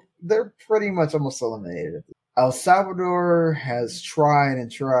 They're pretty much almost eliminated. El Salvador has tried,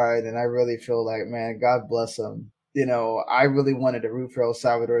 and I really feel like, man, God bless them. I really wanted to root for El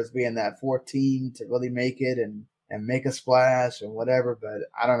Salvador as being that 4th team to really make it and make a splash and whatever, but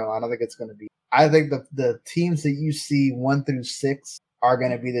I don't know. I don't think it's going to be. I think the teams that you see 1 through 6 are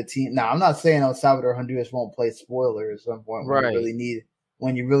going to be the team. Now, I'm not saying El Salvador, Honduras won't play spoiler at some point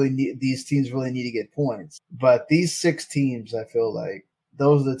when you really need these teams really need to get points. But these 6 teams, I feel like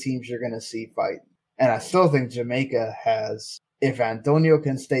those are the teams you're going to see fighting. And I still think Jamaica has, if Antonio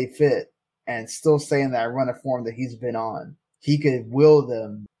can stay fit and still stay in that run of form that he's been on, he could will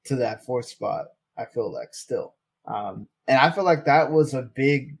them to that 4th spot, I feel like, still. And I feel like that was a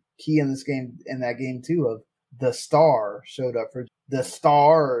big key in that game too, of the star showed up for the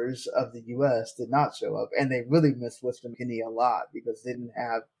stars of the U.S. did not show up. And they really missed Weston McKennie a lot because they didn't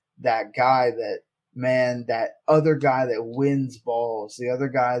have that guy that other guy that wins balls, the other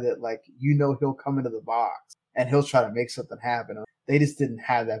guy that, like, he'll come into the box and he'll try to make something happen. They just didn't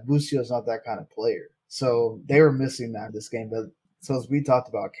have that. Bucio's not that kind of player. So they were missing that this game. But so as we talked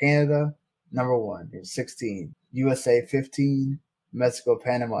about, Canada, number 1, 16, USA 15, Mexico,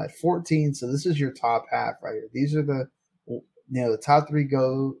 Panama at 14. So this is your top half right here. These are the top 3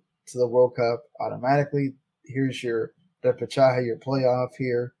 go to the World Cup automatically. Here's your Repechaje, your playoff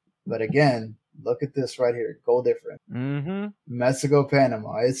here. But again, look at this right here. Goal difference. Mm-hmm. Mexico,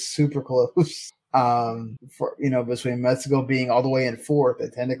 Panama. It's super close. Between Mexico being all the way in 4th,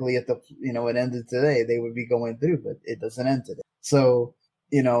 and technically at it ended today, they would be going through, but it doesn't end today. So,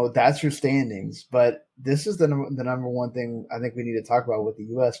 that's your standings. But this is the number one thing I think we need to talk about with the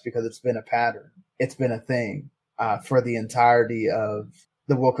U.S. because it's been a pattern. It's been a thing for the entirety of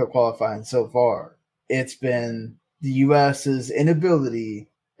the World Cup qualifying so far. It's been the U.S.'s inability,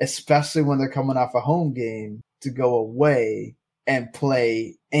 especially when they're coming off a home game, to go away and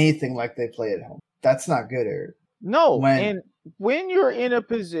play anything like they play at home. That's not good, Eric. No, and when you're in a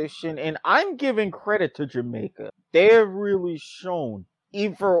position, and I'm giving credit to Jamaica, they have really shown,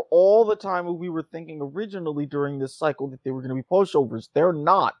 even for all the time we were thinking originally during this cycle that they were going to be pushovers, they're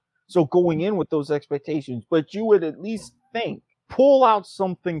not. So going in with those expectations, but you would at least think pull out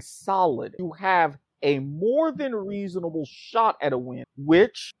something solid, you have a more than reasonable shot at a win,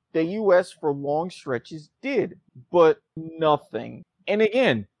 which the U.S. for long stretches did, but nothing. And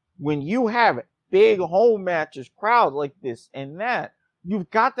again, when you have big home matches, crowd like this and that, you've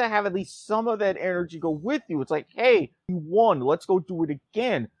got to have at least some of that energy go with you. It's like, hey, you won. Let's go do it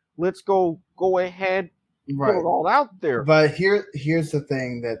again. Let's go ahead, put it all out there. But here's the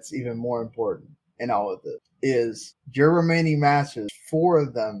thing that's even more important in all of this is your remaining matches, 4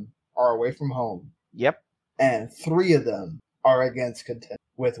 of them are away from home. Yep. And 3 of them are against contenders,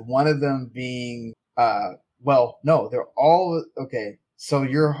 with one of them being no, they're all okay. So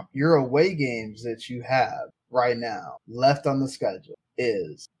your away games that you have right now left on the schedule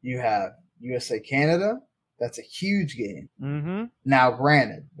is you have USA Canada. That's a huge game. Mm-hmm. Now,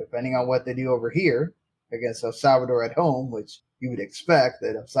 granted, depending on what they do over here against El Salvador at home, which you would expect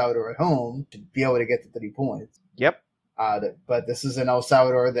that El Salvador at home to be able to get to 3 points. Yep. But this is an El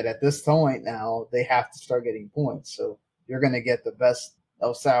Salvador that at this point now they have to start getting points. So you're going to get the best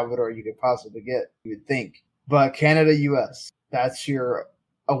El Salvador you could possibly get, you would think. But Canada, US, that's your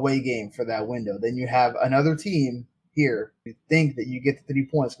away game for that window. Then you have another team here. You think that you get the 3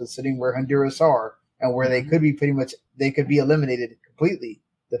 points considering where Honduras are and where they could be they could be eliminated completely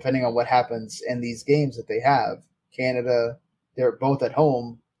depending on what happens in these games that they have. Canada, they're both at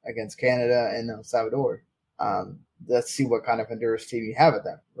home against Canada and El Salvador. Let's see what kind of Honduras team you have at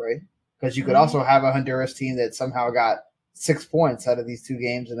that, right? Because you could also have a Honduras team that somehow got 6 points out of these 2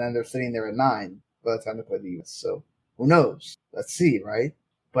 games, and then they're sitting there at 9 by the time they play the U.S. So who knows? Let's see, right?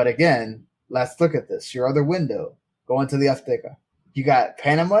 But again, let's look at this. Your other window, going to the Azteca. You got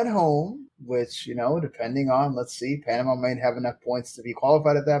Panama at home, which, depending on, let's see, Panama might have enough points to be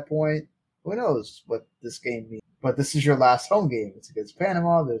qualified at that point. Who knows what this game means? But this is your last home game. It's against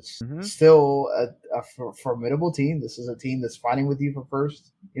Panama. There's still a formidable team. This is a team that's fighting with you for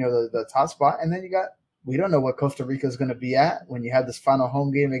first, the top spot. And then we don't know what Costa Rica is going to be at when you have this final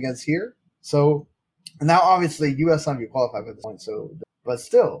home game against here. So now, obviously, U.S. on you qualified at this point. So, but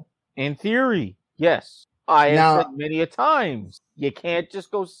still, in theory, yes. I have said many a times, you can't just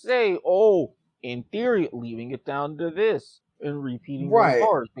go say, "Oh, in theory," leaving it down to this and repeating the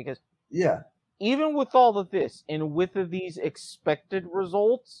cards because even with all of this and with these expected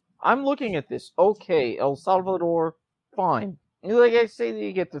results, I'm looking at this. Okay, El Salvador, fine. Like I say,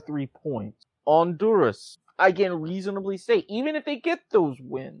 they get the 3 points. Honduras, I can reasonably say, even if they get those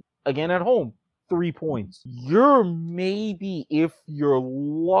wins, again at home, 3 points. You're maybe, if you're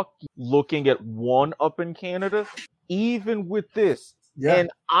lucky, looking at 1 up in Canada, even with this. Yeah.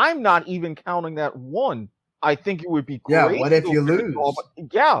 And I'm not even counting that 1. I think it would be great. Yeah, what if you lose?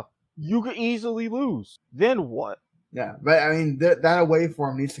 You could easily lose. Then what? Yeah, but I mean, that away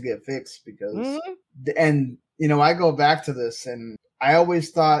form needs to get fixed because, and I go back to this, and I always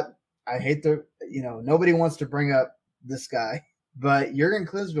thought, I hate nobody wants to bring up this guy, but Jurgen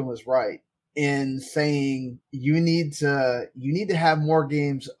Klinsmann was right in saying you need to have more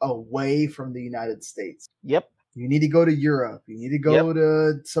games away from the United States. Yep. You need to go to Europe. You need to go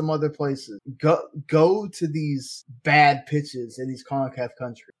to some other places. Go to these bad pitches in these CONCACAF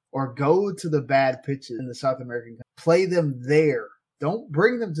countries. Or go to the bad pitches in the South American countries. Play them there. Don't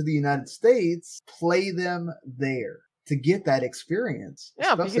bring them to the United States. Play them there to get that experience.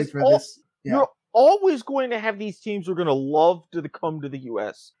 Yeah, especially for this. Yeah. You're always going to have these teams who are going to love to come to the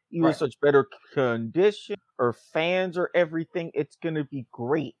U.S. Either such better condition or fans or everything. It's going to be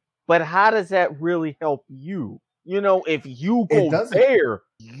great. But how does that really help you? If you go there,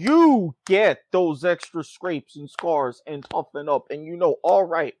 you get those extra scrapes and scars and toughen up. And all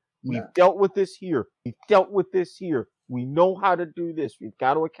right, we've dealt with this here. We've dealt with this here. We know how to do this. We've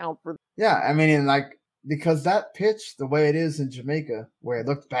got to account for this. Yeah, I mean, because that pitch, the way it is in Jamaica, where it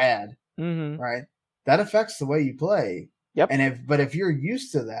looked bad, right? That affects the way you play. Yep. And if you're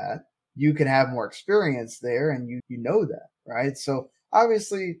used to that, you can have more experience there, and you know that, right? So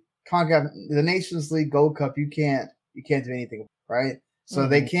obviously, CONCACAF, the Nations League Gold Cup, you can't do anything, right? So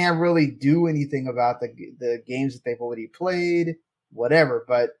they can't really do anything about the games that they've already played, whatever.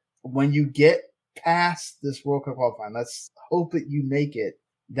 But when you get past this World Cup qualifying, let's hope that you make it.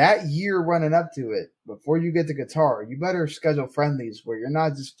 That year running up to it, before you get to Qatar, you better schedule friendlies where you're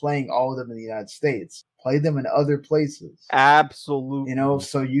not just playing all of them in the United States. Play them in other places. Absolutely.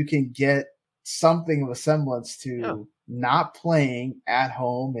 So you can get something of a semblance to not playing at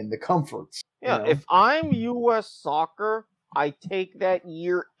home in the comforts. Yeah, if I'm U.S. Soccer, I take that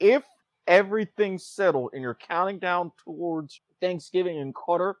year if everything's settled and you're counting down towards Thanksgiving in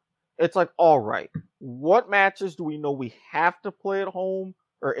Qatar. It's like, all right, what matches do we know we have to play at home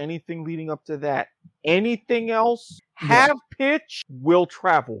or anything leading up to that? Anything else? Have pitch, will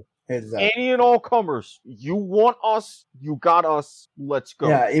travel. Exactly. Any and all comers. You want us, you got us, let's go.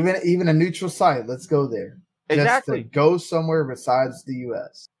 Yeah, even a neutral site, let's go there. Exactly. Just to go somewhere besides the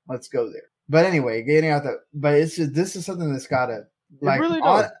US. Let's go there. But anyway, getting out but it's just, this is something that's gotta, like, it really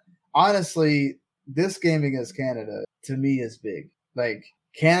does. Honestly, this game against Canada to me is big. Like,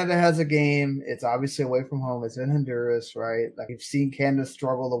 Canada has a game. It's obviously away from home. It's in Honduras, right? Like, we've seen Canada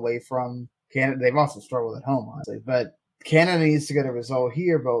struggle away from Canada. They've also struggled at home, honestly. But Canada needs to get a result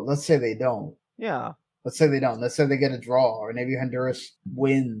here, but let's say they don't. Yeah. Let's say they don't. Let's say they get a draw, or maybe Honduras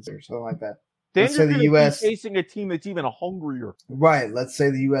wins or something like that. Then let's say the U.S. facing a team that's even hungrier. Right. Let's say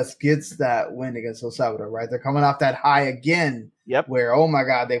the U.S. gets that win against El Salvador, right? They're coming off that high again. Yep. Where, oh my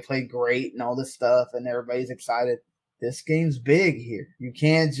God, they played great and all this stuff, and everybody's excited. This game's big here. You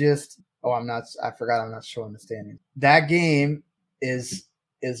can't just, I forgot I'm not showing the standings. That game is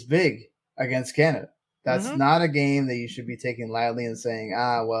big against Canada. That's not a game that you should be taking lightly and saying,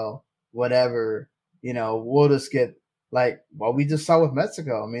 well, whatever, we'll just get, like what we just saw with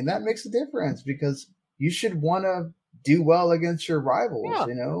Mexico. I mean, that makes a difference because you should want to do well against your rivals,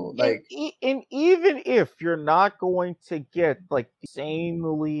 like. And even if you're not going to get like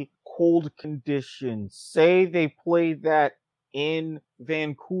insanely cold conditions, say they play that in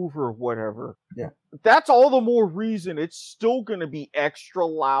Vancouver, whatever. Yeah. That's all the more reason it's still going to be extra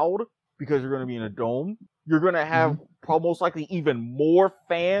loud because you're going to be in a dome. You're going to have most likely even more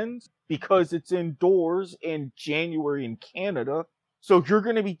fans because it's indoors in January in Canada. So you're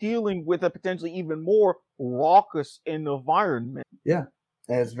going to be dealing with a potentially even more raucous environment. Yeah,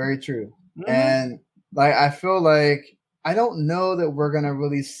 that's very true. And like, I feel like I don't know that we're going to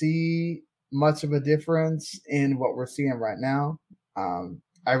really see much of a difference in what we're seeing right now.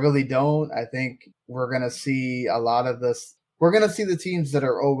 I really don't. I think we're going to see a lot of this. We're going to see the teams that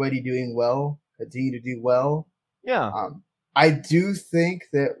are already doing well continue to do well. Yeah. I do think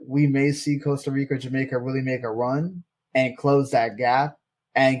that we may see Costa Rica or Jamaica really make a run and close that gap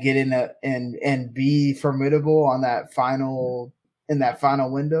and get in and be formidable on that final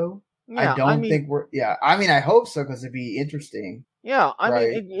window. Yeah, I hope so because it'd be interesting. Yeah, I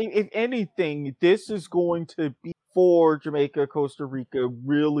mean, if anything, this is going to be for Jamaica, Costa Rica,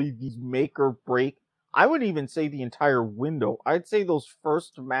 really the make or break. I wouldn't even say the entire window. I'd say those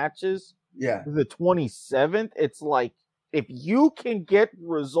first matches, the 27th, it's like, if you can get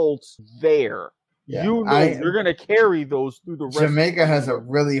results there, you're going to carry those through the rest Jamaica has a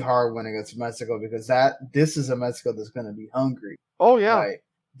really hard one against Mexico because this is a Mexico that's going to be hungry. Oh, yeah. Like,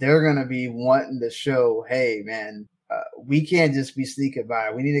 they're going to be wanting to show, hey, man, we can't just be sneaking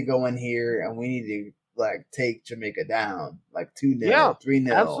by. We need to go in here and we need to, like, take Jamaica down, like 2-0,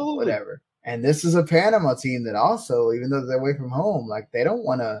 3-0, whatever. And this is a Panama team that also, even though they're away from home, like, they don't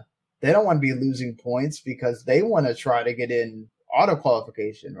want to be losing points because they want to try to get in auto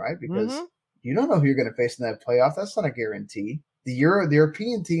qualification, right? Because you don't know who you're going to face in that playoff. That's not a guarantee. The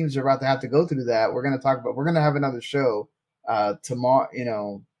European teams are about to have to go through that. We're going to have another show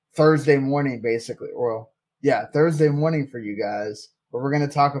tomorrow, Thursday morning, basically. Thursday morning for you guys, where we're going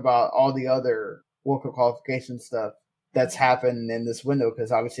to talk about all the other World Cup qualification stuff that's happened in this window,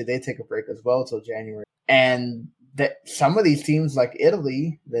 because obviously they take a break as well till January. And that some of these teams, like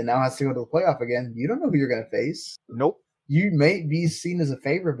Italy, that now has to go to the playoff again, you don't know who you're going to face. Nope. You may be seen as a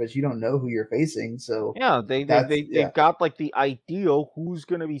favorite, but you don't know who you're facing. So they've got like the ideal who's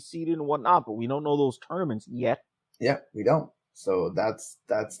going to be seeded and whatnot, but we don't know those tournaments yet. Yeah, we don't. So that's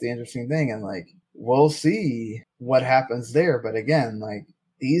the interesting thing, and like we'll see what happens there. But again, like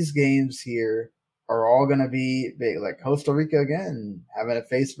these games here are all going to be big. Like Costa Rica again having to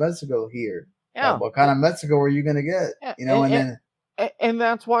face Mexico here. Yeah. What kind of Mexico are you going to get? Yeah. And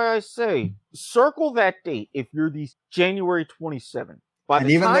that's why I say circle that date if you're the January 27th.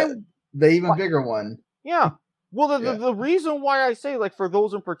 The even bigger one. Yeah. Well, the reason why I say, like, for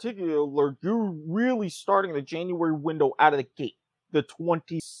those in particular, you're really starting the January window out of the gate, the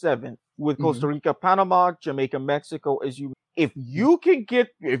 27th, with Costa Rica, Panama, Jamaica, Mexico, if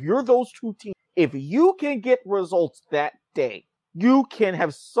you're those two teams, if you can get results that day, you can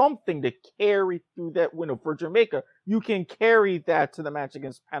have something to carry through that window. For Jamaica, you can carry that to the match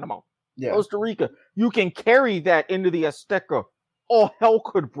against Panama. Yeah. Costa Rica, you can carry that into the Azteca. All hell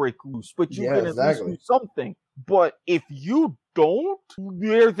could break loose, but you can at least do something. But if you don't,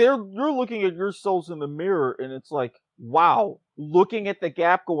 you're looking at yourselves in the mirror, and it's like, wow, looking at the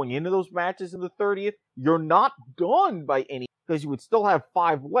gap going into those matches in the 30th, you're not done by any, because you would still have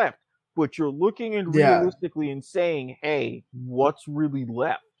 5 left. But you're looking and realistically and saying, hey, what's really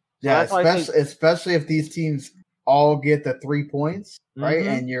left? So especially if these teams all get the 3 points, right?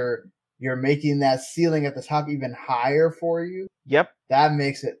 And you're you're making that ceiling at the top even higher for you. Yep. That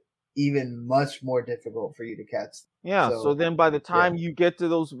makes it even much more difficult for you to catch. Yeah, so then by the time you get to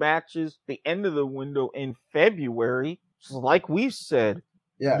those matches, the end of the window in February, like we've said,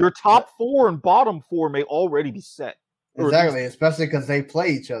 your top 4 and bottom 4 may already be set. Exactly, especially because they play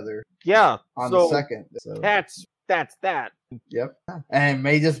each other. Yeah, on the second. So. That's that. Yep, and it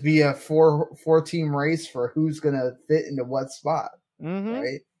may just be a four-team race for who's gonna fit into what spot,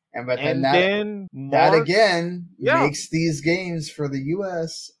 right? And then that again makes these games for the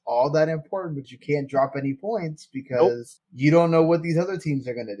U.S. all that important, but you can't drop any points because you don't know what these other teams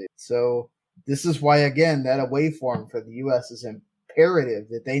are going to do. So this is why, again, that away form for the U.S. is imperative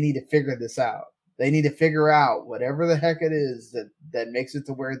that they need to figure this out. They need to figure out whatever the heck it is that makes it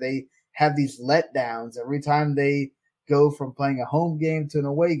to where they have these letdowns every time they go from playing a home game to an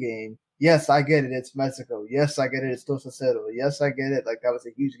away game. Yes, I get it. It's Mexico. Yes, I get it. It's Dos Cero. Yes, I get it. Like, that was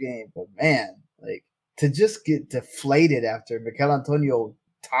a huge game. But, man, like, to just get deflated after Michail Antonio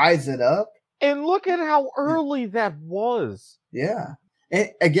ties it up. And look at how early that was. Yeah. And,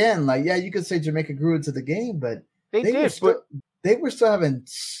 again, like, you could say Jamaica grew into the game, but they were still having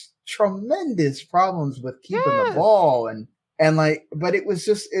tremendous problems with keeping the ball. And, like, but it was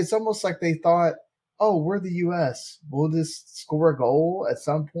just, it's almost like they thought, oh, we're the U.S. We'll just score a goal at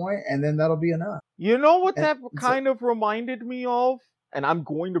some point, and then that'll be enough. You know what that kind of reminded me of? And I'm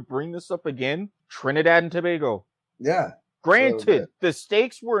going to bring this up again. Trinidad and Tobago. Yeah. Granted, the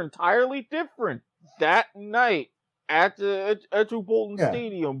stakes were entirely different that night at the Bolton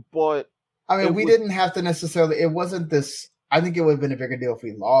Stadium, but... I mean, we didn't have to necessarily... It wasn't this... I think it would have been a bigger deal if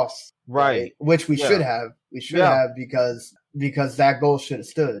we lost. Right. Which we should have. We should have because that goal should have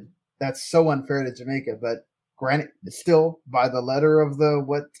stood. That's so unfair to Jamaica, but granted, still by the letter of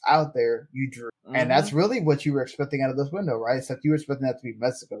what's out there, you drew, and that's really what you were expecting out of this window, right? Except you were expecting that to be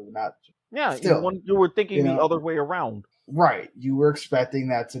Mexico, not. Yeah, still, you were thinking the other way around, right? You were expecting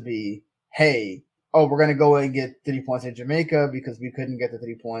that to be, hey, we're going to go and get 3 points in Jamaica because we couldn't get the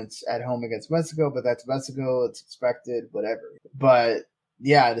 3 points at home against Mexico, but that's Mexico, it's expected, whatever. But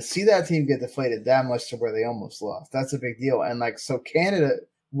yeah, to see that team get deflated that much to where they almost lost, that's a big deal. And like, so Canada.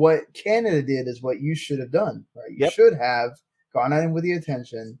 What Canada did is what you should have done, right? You should have gone in with the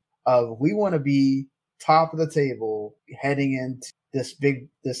intention of we want to be top of the table heading into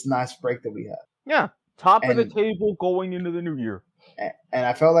this nice break that we have. Yeah, top of the table going into the new year. And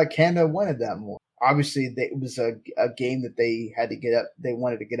I felt like Canada wanted that more. Obviously, it was a game that they had to get up. They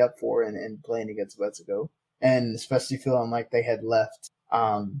wanted to get up for and playing against Mexico, and especially feeling like they had left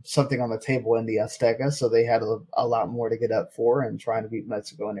something on the table in the Azteca, so they had a lot more to get up for and trying to beat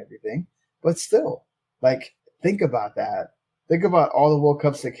Mexico and everything. But still, like, think about that. Think about all the World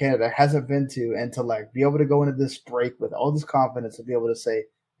Cups that Canada hasn't been to, and to like be able to go into this break with all this confidence and be able to say,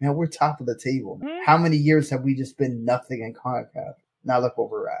 man, we're top of the table. How many years have we just been nothing in CONCACAF? Now look where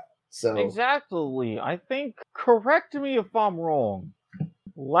we're at. So exactly. I think, correct me if I'm wrong,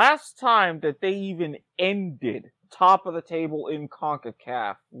 last time that they even ended top of the table in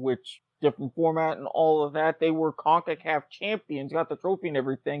CONCACAF, which different format and all of that, they were CONCACAF champions, got the trophy and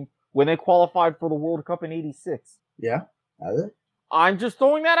everything when they qualified for the World Cup in '86. Yeah, I'm just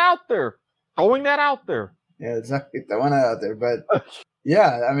throwing that out there. Yeah, exactly. Throwing that out there. But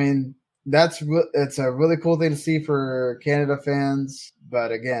yeah, I mean, it's a really cool thing to see for Canada fans.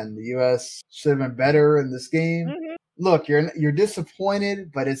 But again, the U.S. should have been better in this game. Look, you're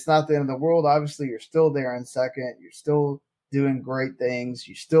disappointed, but it's not the end of the world. Obviously, you're still there in second. You're still doing great things.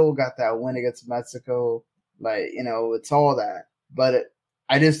 You still got that win against Mexico. Like, it's all that. But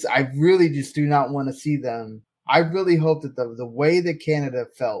I really just do not want to see them. I really hope that the way that Canada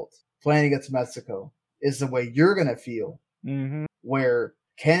felt playing against Mexico is the way you're going to feel. Where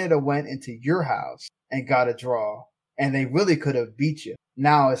Canada went into your house and got a draw, and they really could have beat you.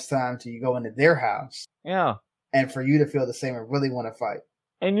 Now it's time to go into their house. Yeah. And for you to feel the same and really want to fight.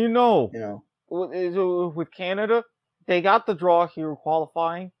 And with Canada, they got the draw here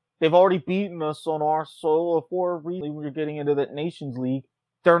qualifying. They've already beaten us on our soil for a reason. When you're getting into that Nations League,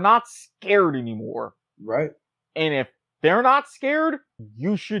 they're not scared anymore. Right. And if they're not scared,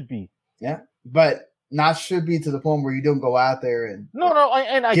 you should be. Yeah. But not should be to the point where you don't go out there and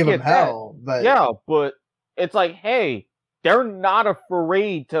I give get them hell. But yeah, but it's like, hey, they're not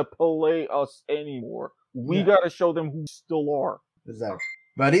afraid to play us anymore. We got to show them who we still are. Exactly.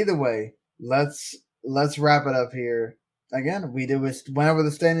 But either way, let's wrap it up here. Again, went over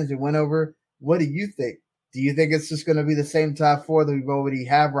the standings. We went over. What do you think? Do you think it's just going to be the same top 4 that we've already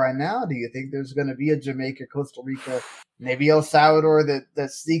have right now? Do you think there's going to be a Jamaica, Costa Rica, maybe El Salvador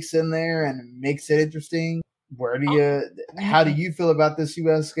that sneaks in there and makes it interesting? how do you feel about this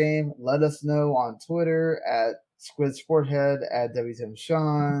U.S. game? Let us know on Twitter at Squid Sporthead, at WTM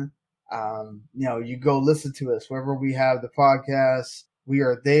Sean. You go listen to us wherever we have the podcast. We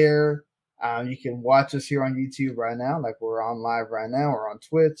are there. You can watch us here on YouTube right now, like we're on live right now, or on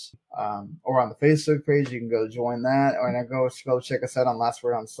Twitch, or on the Facebook page. You can go join that, or go check us out on Last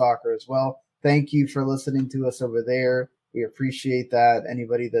Word on Soccer as well. Thank you for listening to us over there. We appreciate that.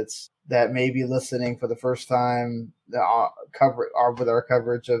 Anybody that may be listening for the first time, with our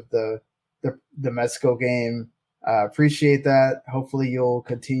coverage of the Mexico game, appreciate that. Hopefully, you'll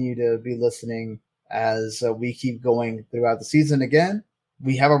continue to be listening as we keep going throughout the season. Again,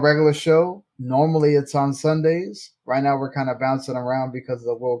 we have a regular show. Normally, it's on Sundays. Right now, we're kind of bouncing around because of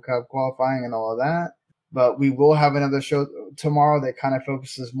the World Cup qualifying and all of that. But we will have another show tomorrow that kind of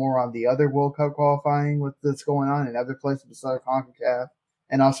focuses more on the other World Cup qualifying that's going on in other places besides CONCACAF.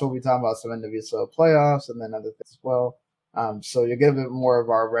 And also we'll be talking about some NWSL playoffs and then other things as well. So you'll get a bit more of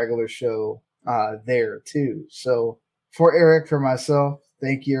our regular show there too. So for Eric, for myself,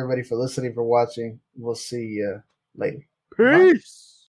 thank you everybody for listening, for watching. We'll see you later. Peace. Bye.